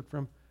transferred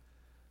from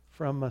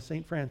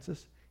St.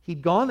 Francis.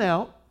 He'd gone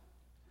out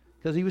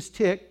because he was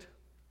ticked,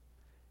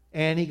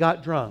 and he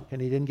got drunk.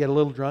 And he didn't get a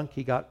little drunk,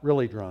 he got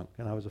really drunk.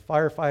 And I was a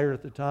firefighter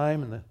at the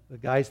time, and the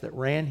guys that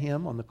ran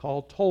him on the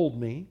call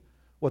told me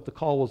what the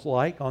call was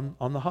like on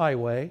the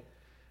highway,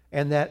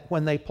 and that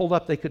when they pulled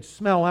up, they could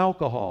smell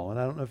alcohol. And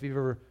I don't know if you've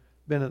ever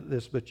been at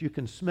this, but you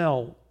can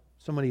smell,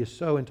 somebody is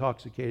so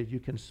intoxicated, you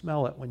can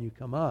smell it when you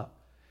come up.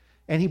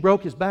 And he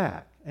broke his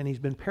back, and he's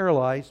been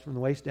paralyzed from the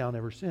waist down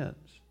ever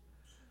since.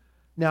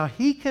 Now,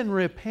 he can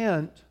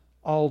repent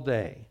all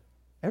day,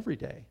 every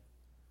day,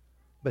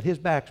 but his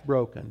back's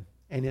broken,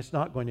 and it's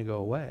not going to go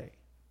away.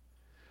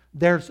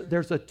 There's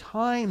a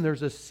time,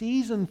 there's a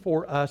season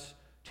for us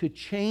to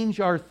change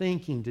our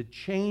thinking, to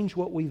change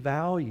what we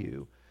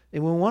value.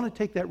 And we want to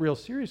take that real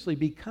seriously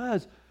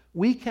because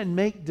we can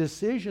make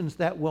decisions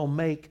that will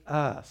make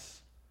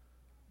us.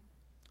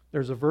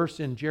 There's a verse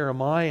in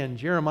Jeremiah, and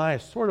Jeremiah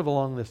is sort of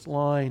along this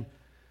line.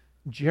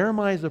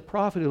 Jeremiah is a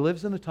prophet who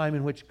lives in a time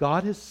in which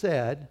God has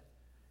said,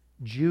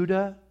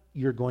 Judah,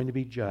 you're going to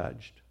be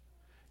judged.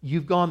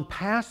 You've gone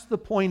past the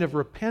point of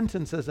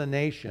repentance as a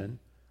nation.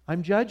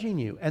 I'm judging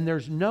you. And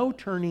there's no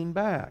turning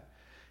back.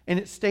 And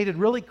it's stated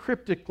really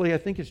cryptically, I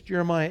think it's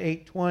Jeremiah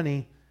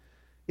 8:20.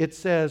 It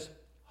says,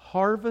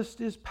 harvest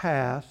is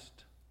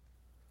past,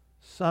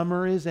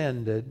 summer is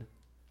ended,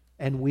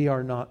 and we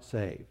are not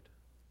saved.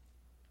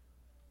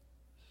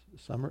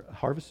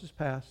 Harvest is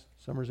past,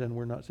 summer's ended,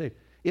 we're not saved.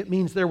 It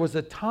means there was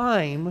a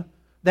time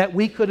that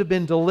we could have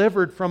been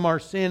delivered from our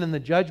sin and the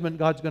judgment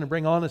God's going to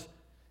bring on us,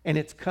 and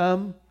it's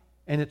come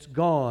and it's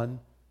gone,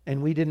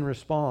 and we didn't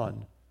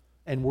respond,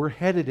 and we're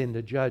headed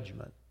into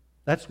judgment.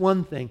 That's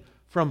one thing.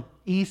 From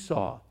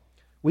Esau,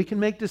 we can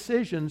make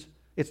decisions.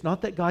 It's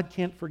not that God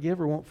can't forgive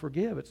or won't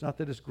forgive. It's not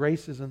that His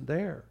grace isn't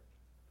there.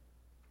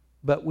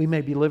 But we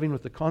may be living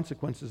with the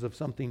consequences of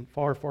something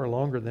far, far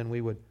longer than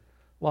we would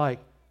like.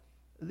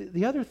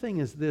 The other thing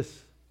is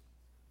this.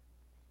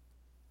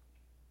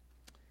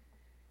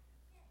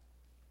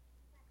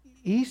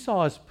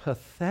 Esau is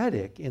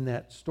pathetic in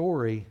that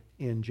story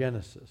in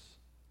Genesis.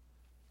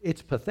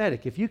 It's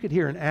pathetic. If you could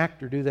hear an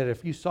actor do that,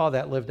 if you saw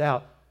that lived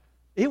out,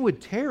 it would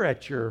tear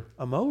at your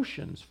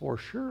emotions for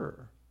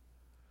sure.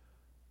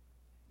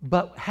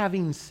 But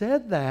having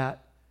said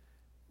that,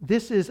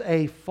 this is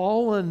a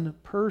fallen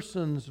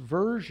person's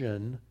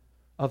version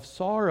of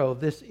sorrow.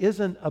 This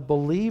isn't a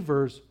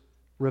believer's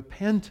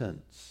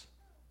repentance.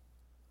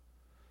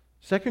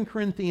 2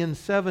 Corinthians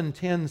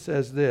 7:10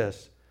 says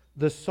this,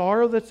 "The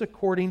sorrow that's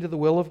according to the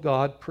will of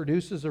God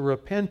produces a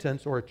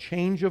repentance or a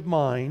change of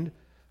mind,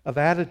 of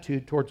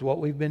attitude towards what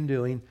we've been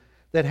doing,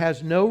 that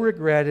has no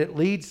regret. It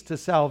leads to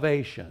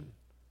salvation."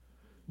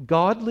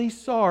 Godly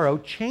sorrow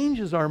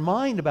changes our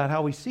mind about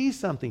how we see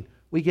something.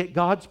 We get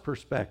God's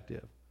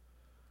perspective.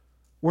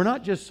 We're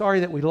not just sorry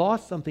that we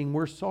lost something.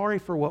 We're sorry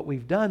for what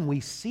we've done. We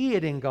see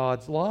it in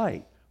God's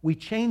light. We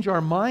change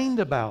our mind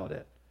about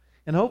it.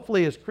 And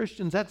hopefully as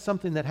Christians, that's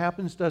something that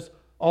happens to us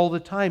all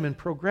the time, and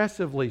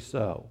progressively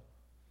so.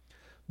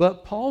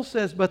 But Paul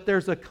says, but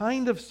there's a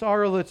kind of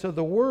sorrow that's of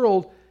the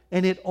world,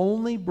 and it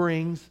only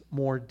brings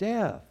more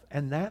death.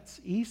 And that's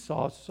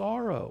Esau's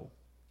sorrow.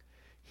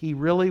 He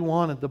really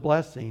wanted the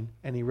blessing,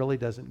 and he really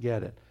doesn't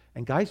get it.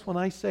 And guys, when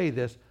I say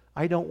this,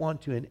 I don't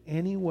want to in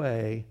any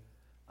way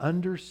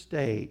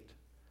understate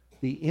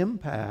the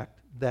impact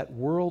that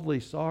worldly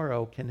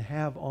sorrow can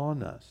have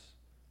on us.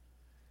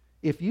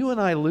 If you and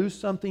I lose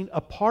something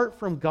apart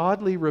from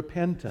godly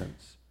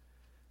repentance,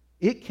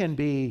 it can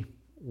be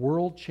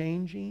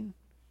world-changing.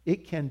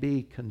 It can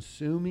be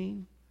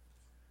consuming.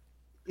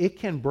 It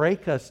can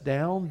break us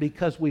down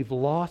because we've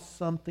lost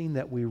something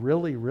that we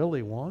really,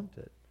 really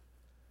wanted.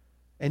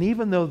 And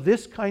even though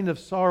this kind of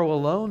sorrow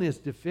alone is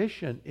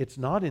deficient, it's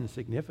not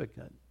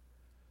insignificant.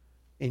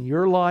 In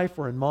your life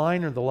or in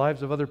mine or the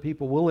lives of other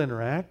people we'll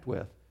interact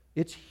with,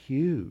 it's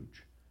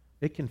huge.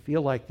 It can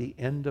feel like the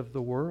end of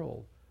the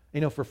world. You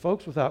know, for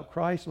folks without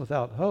Christ and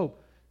without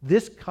hope,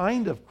 this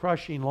kind of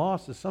crushing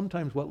loss is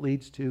sometimes what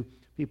leads to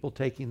people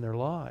taking their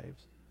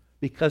lives,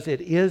 because it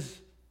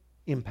is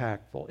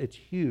impactful. It's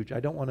huge. I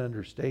don't want to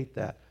understate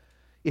that.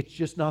 It's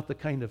just not the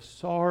kind of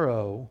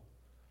sorrow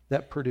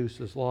that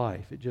produces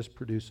life. It just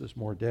produces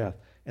more death.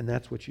 And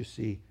that's what you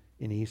see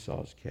in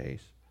Esau's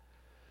case.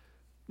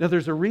 Now,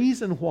 there's a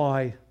reason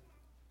why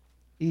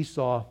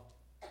Esau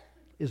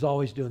is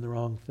always doing the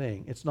wrong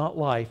thing. It's not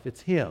life,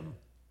 it's him.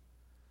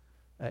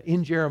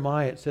 In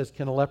Jeremiah, it says,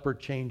 can a leopard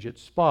change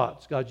its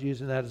spots? God's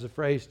using that as a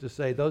phrase to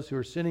say those who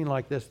are sinning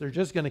like this, they're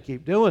just going to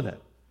keep doing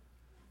it.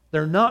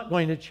 They're not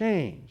going to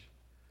change.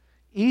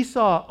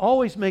 Esau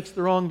always makes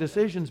the wrong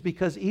decisions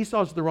because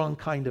Esau's the wrong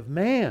kind of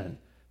man,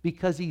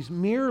 because he's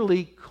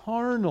merely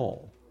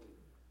carnal.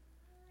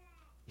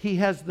 He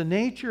has the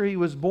nature he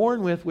was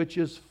born with, which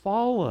is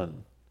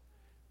fallen.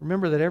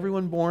 Remember that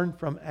everyone born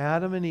from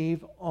Adam and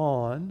Eve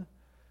on,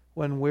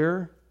 when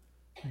we're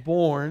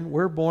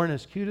born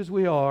as cute as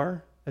we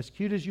are, as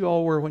cute as you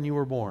all were when you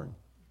were born,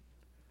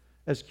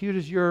 as cute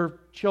as your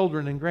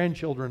children and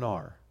grandchildren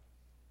are.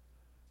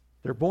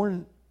 They're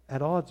born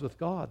at odds with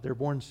God. They're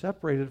born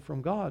separated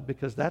from God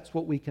because that's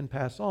what we can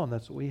pass on.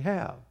 That's what we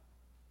have.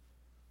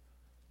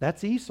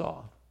 That's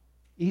Esau.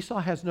 Esau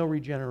has no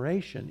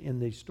regeneration in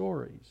these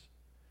stories.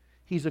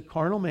 He's a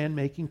carnal man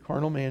making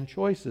carnal man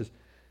choices.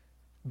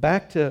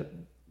 Back to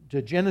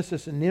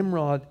Genesis and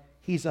Nimrod,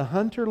 he's a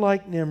hunter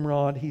like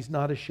Nimrod. He's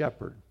not a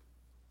shepherd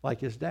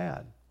like his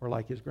dad or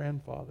like his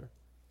grandfather.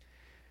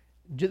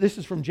 This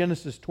is from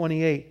Genesis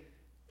 28,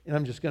 and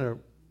I'm just going to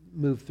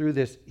move through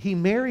this. He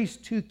marries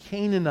 2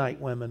 Canaanite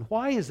women.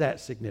 Why is that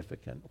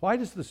significant? Why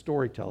does the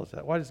story tell us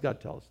that? Why does God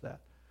tell us that?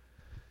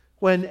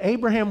 When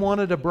Abraham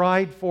wanted a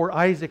bride for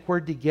Isaac,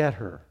 where'd he get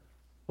her?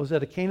 Was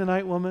it a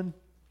Canaanite woman?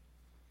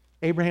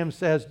 Abraham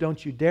says,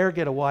 don't you dare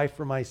get a wife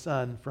for my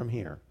son from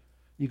here.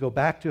 You go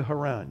back to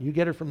Haran. You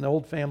get her from the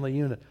old family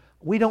unit.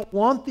 We don't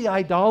want the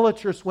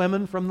idolatrous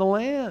women from the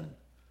land.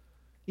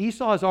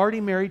 Esau is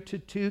already married to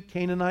 2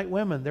 Canaanite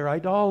women. They're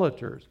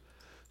idolaters.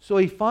 So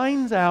he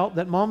finds out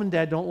that mom and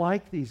dad don't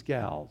like these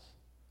gals.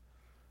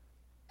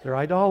 They're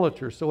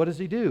idolaters. So what does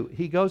he do?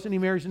 He goes and he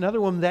marries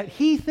another woman that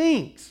he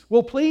thinks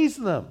will please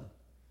them.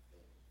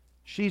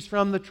 She's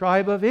from the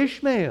tribe of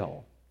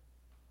Ishmael.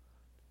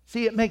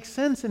 See, it makes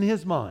sense in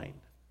his mind.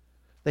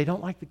 They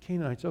don't like the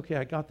Canaanites. Okay,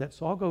 I got that.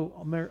 So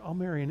I'll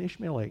marry an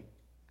Ishmaelite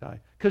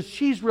guy. Because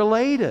she's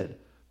related.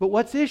 But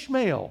what's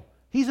Ishmael?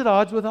 He's at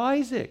odds with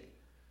Isaac.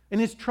 And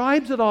his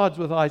tribe's at odds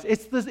with Isaac.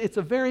 It's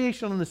a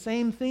variation on the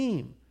same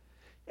theme.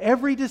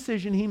 Every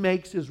decision he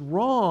makes is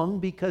wrong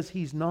because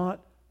he's not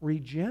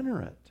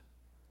regenerate.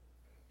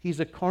 He's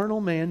a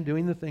carnal man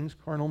doing the things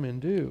carnal men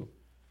do.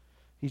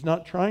 He's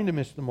not trying to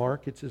miss the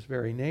mark. It's his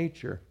very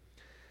nature.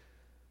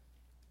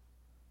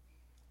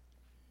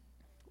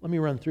 Let me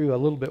run through a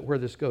little bit where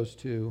this goes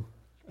to.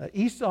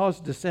 Esau's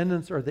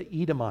descendants are the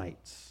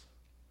Edomites.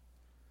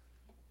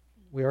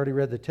 We already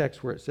read the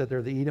text where it said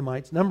they're the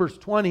Edomites. Numbers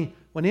 20,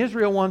 when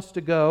Israel wants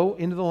to go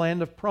into the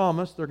land of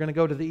promise, they're going to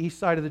go to the east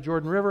side of the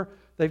Jordan River.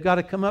 they've got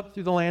to come up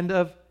through the land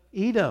of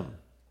Edom.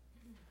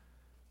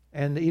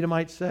 And the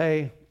Edomites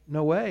say,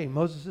 no way.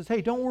 Moses says,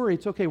 hey, don't worry,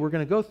 it's okay. We're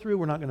going to go through.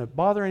 We're not going to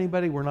bother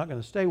anybody. We're not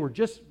going to stay. We're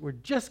just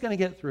going to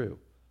get through.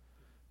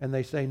 And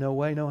they say, no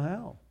way, no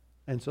how.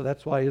 And so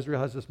that's why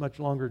Israel has this much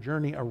longer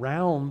journey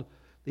around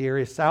the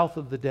area south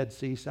of the Dead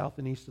Sea, south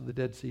and east of the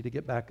Dead Sea, to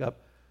get back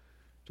up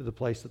to the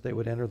place that they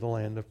would enter the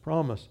land of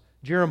promise.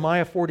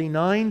 Jeremiah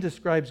 49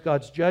 describes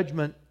God's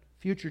judgment,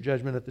 future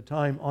judgment at the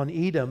time, on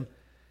Edom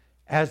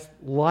as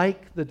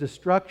like the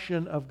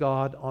destruction of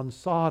God on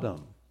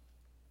Sodom.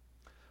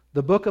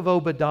 The book of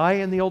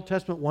Obadiah in the Old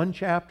Testament, one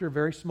chapter,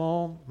 very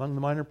small, among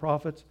the minor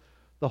prophets.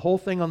 The whole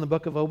thing on the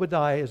book of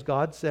Obadiah is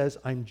God says,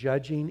 I'm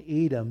judging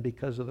Edom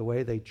because of the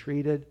way they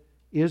treated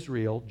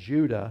Israel,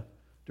 Judah,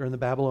 during the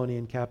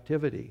Babylonian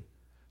captivity.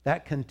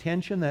 That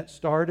contention that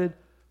started,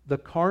 the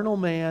carnal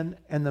man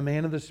and the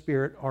man of the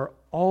Spirit are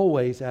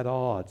always at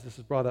odds. This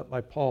is brought up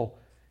by Paul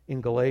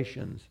in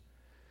Galatians.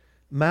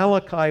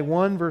 Malachi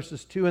 1,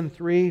 verses 2 and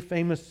 3,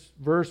 famous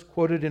verse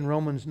quoted in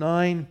Romans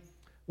 9,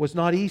 was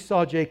not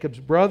Esau Jacob's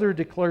brother,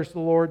 declares the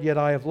Lord, yet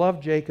I have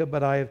loved Jacob,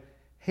 but I have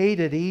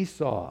hated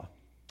Esau.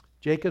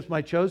 Jacob's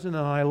my chosen,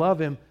 and I love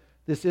him.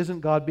 This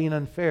isn't God being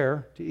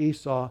unfair to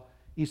Esau.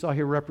 Esau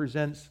here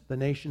represents the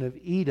nation of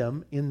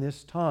Edom in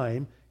this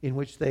time in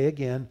which they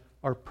again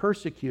are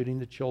persecuting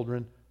the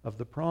children of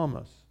the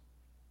promise.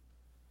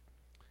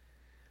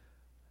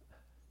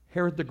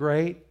 Herod the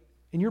Great.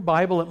 In your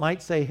Bible, it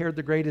might say Herod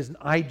the Great is an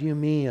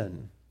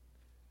Idumean.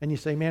 And you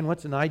say, man,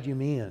 what's an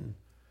Idumean?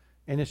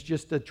 And it's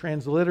just a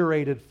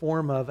transliterated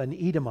form of an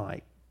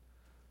Edomite.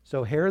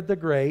 So Herod the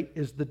Great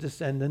is the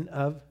descendant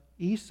of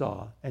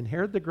Esau. And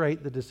Herod the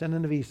Great, the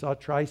descendant of Esau,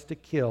 tries to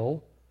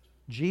kill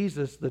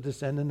Jesus, the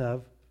descendant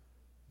of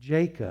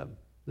Jacob.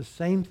 The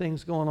same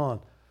thing's going on.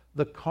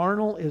 The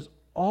carnal is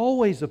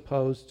always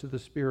opposed to the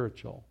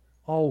spiritual.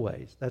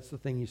 Always. That's the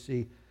thing you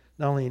see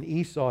not only in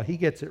Esau, he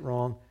gets it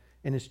wrong,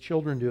 and his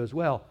children do as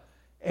well.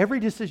 Every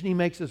decision he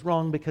makes is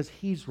wrong because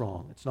he's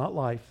wrong. It's not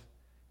life,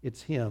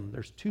 it's him.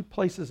 There's two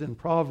places in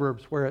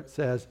Proverbs where it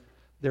says,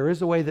 there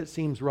is a way that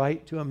seems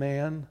right to a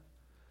man,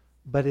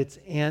 but its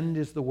end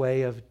is the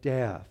way of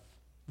death.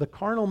 The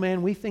carnal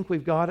man, we think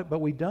we've got it, but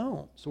we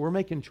don't. So we're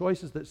making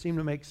choices that seem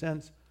to make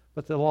sense,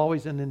 but they'll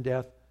always end in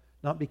death,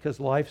 not because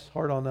life's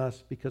hard on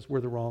us, because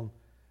we're the wrong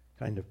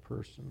kind of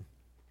person.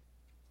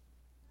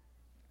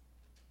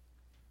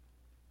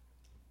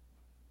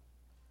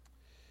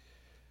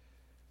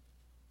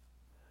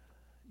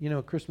 You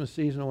know, Christmas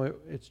season,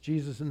 it's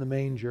Jesus in the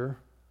manger.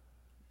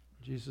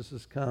 Jesus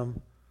has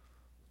come.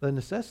 The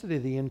necessity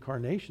of the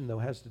incarnation, though,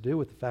 has to do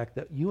with the fact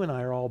that you and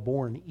I are all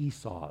born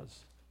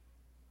Esau's.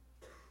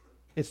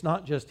 It's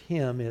not just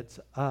him, it's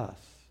us.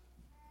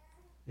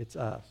 It's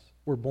us.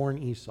 We're born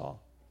Esau.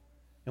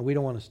 And we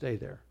don't want to stay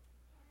there.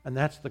 And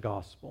that's the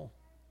gospel.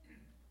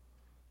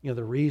 You know,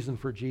 the reason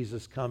for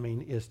Jesus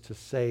coming is to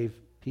save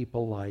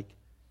people like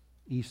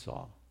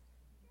Esau.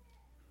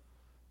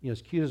 You know,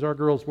 as cute as our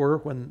girls were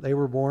when they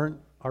were born,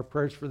 our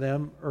prayers for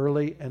them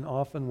early and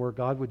often were,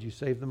 God, would you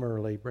save them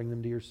early, bring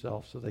them to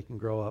yourself so they can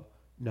grow up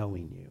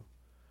knowing you.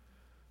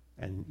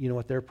 And you know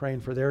what they're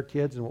praying for their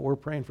kids and what we're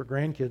praying for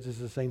grandkids is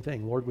the same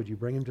thing. Lord, would you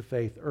bring them to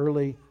faith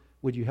early?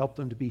 Would you help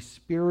them to be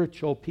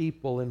spiritual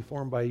people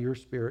informed by your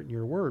Spirit and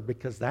your word?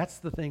 Because that's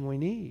the thing we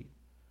need.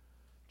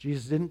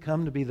 Jesus didn't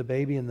come to be the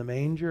baby in the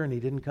manger, and he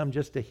didn't come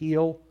just to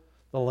heal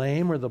the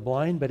lame or the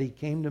blind, but he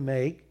came to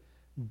make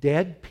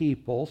dead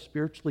people,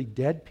 spiritually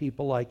dead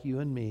people like you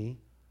and me,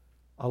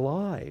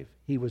 alive.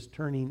 He was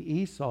turning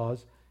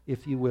Esau's,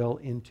 if you will,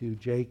 into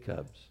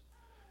Jacob's.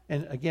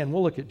 And again,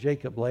 we'll look at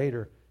Jacob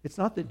later. It's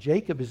not that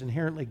Jacob is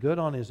inherently good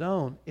on his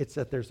own. It's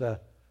that there's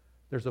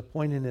a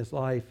point in his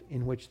life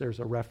in which there's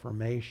a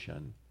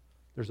reformation.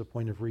 There's a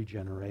point of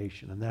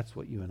regeneration, and that's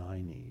what you and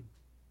I need.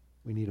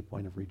 We need a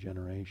point of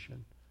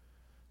regeneration.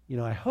 You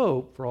know, I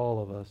hope for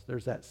all of us,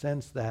 there's that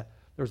sense that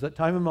there was that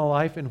time in my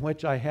life in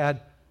which I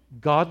had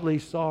godly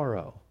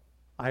sorrow.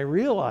 I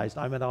realized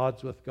I'm at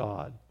odds with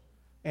God.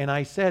 And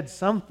I said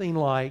something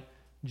like,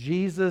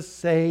 Jesus,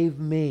 save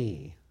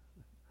me.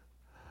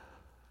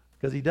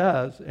 Because he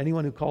does.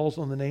 Anyone who calls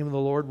on the name of the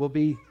Lord will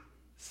be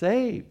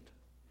saved.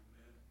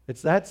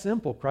 It's that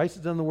simple. Christ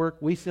has done the work.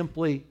 We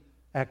simply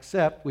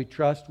accept, we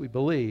trust, we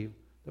believe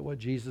that what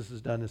Jesus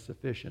has done is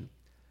sufficient.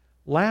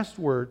 Last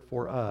word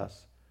for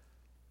us.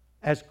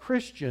 As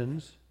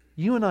Christians,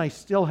 you and I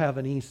still have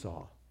an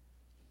Esau.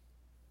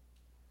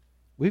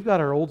 We've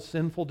got our old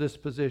sinful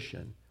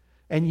disposition.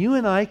 And you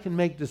and I can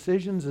make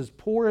decisions as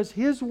poor as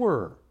his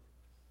were.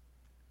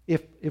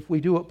 If we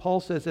do what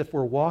Paul says, if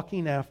we're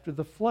walking after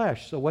the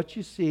flesh. So what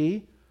you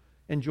see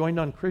enjoined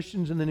on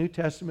Christians in the New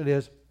Testament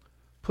is,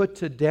 put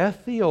to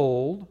death the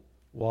old,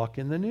 walk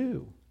in the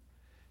new.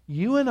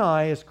 You and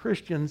I as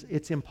Christians,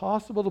 it's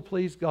impossible to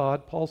please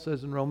God, Paul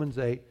says in Romans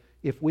 8,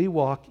 if we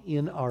walk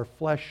in our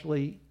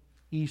fleshly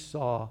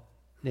Esau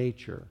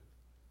nature.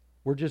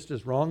 We're just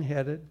as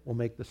wrong-headed. We'll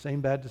make the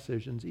same bad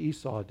decisions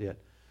Esau did.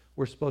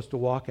 We're supposed to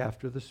walk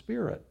after the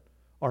Spirit.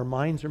 Our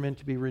minds are meant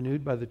to be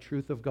renewed by the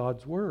truth of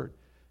God's Word.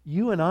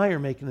 You and I are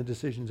making the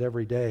decisions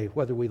every day,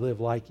 whether we live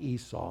like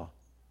Esau,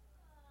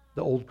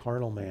 the old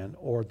carnal man,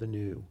 or the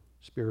new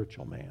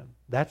spiritual man.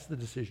 That's the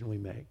decision we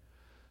make.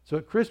 So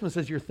at Christmas,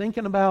 as you're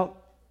thinking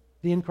about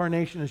the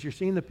incarnation, as you're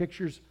seeing the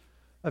pictures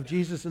of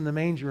Jesus in the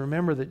manger,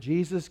 remember that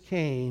Jesus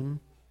came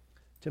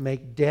to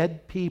make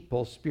dead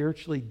people,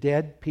 spiritually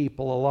dead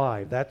people,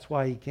 alive. That's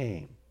why he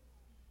came.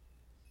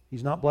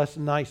 He's not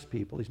blessing nice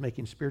people. He's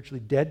making spiritually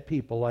dead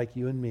people like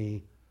you and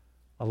me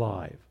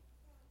alive.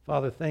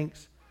 Father,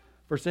 thanks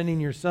for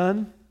sending your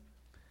Son.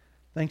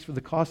 Thanks for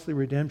the costly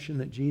redemption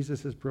that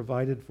Jesus has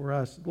provided for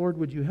us. Lord,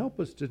 would you help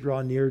us to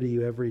draw near to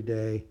you every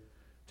day,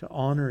 to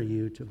honor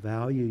you, to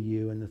value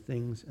you and the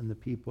things and the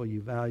people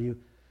you value.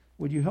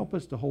 Would you help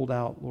us to hold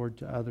out, Lord,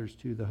 to others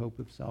too, the hope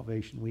of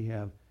salvation we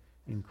have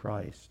in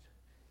Christ.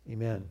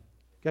 Amen.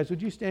 Guys,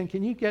 would you stand? Do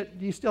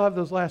you still have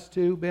those last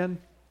two, Ben?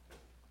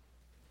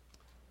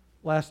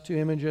 Last two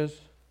images.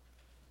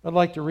 I'd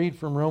like to read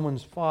from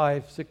Romans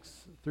 5,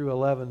 6 through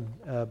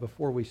 11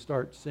 before we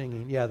start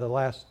singing. Yeah, the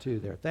last two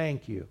there.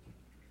 Thank you.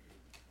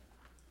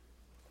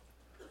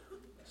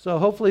 So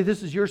hopefully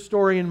this is your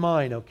story and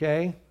mine,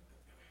 okay?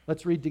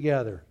 Let's read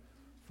together.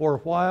 For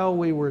while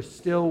we were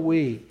still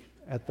weak,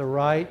 at the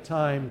right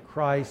time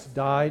Christ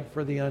died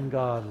for the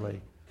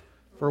ungodly.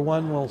 For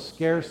one will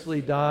scarcely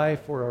die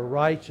for a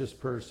righteous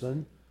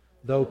person,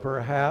 though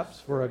perhaps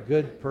for a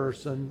good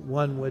person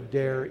one would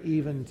dare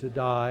even to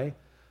die.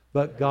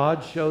 But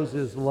God shows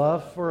his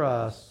love for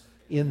us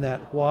in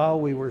that while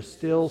we were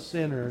still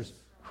sinners,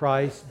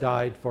 Christ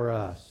died for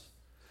us.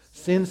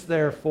 Since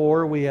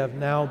therefore we have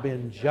now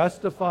been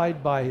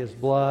justified by his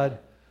blood,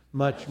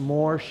 much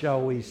more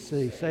shall we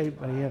be saved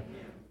by him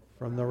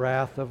from the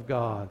wrath of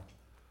God.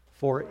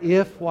 For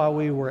if while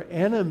we were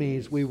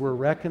enemies we were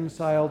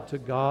reconciled to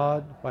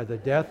God by the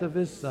death of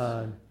his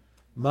Son,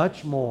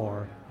 much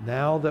more,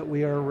 now that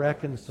we are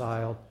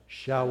reconciled,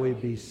 shall we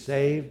be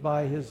saved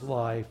by his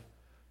life.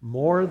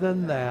 More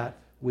than that,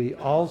 we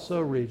also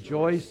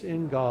rejoice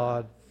in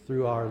God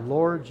through our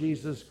Lord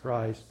Jesus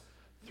Christ,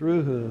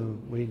 through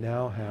whom we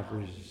now have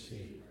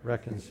received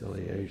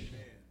reconciliation.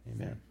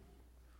 Amen.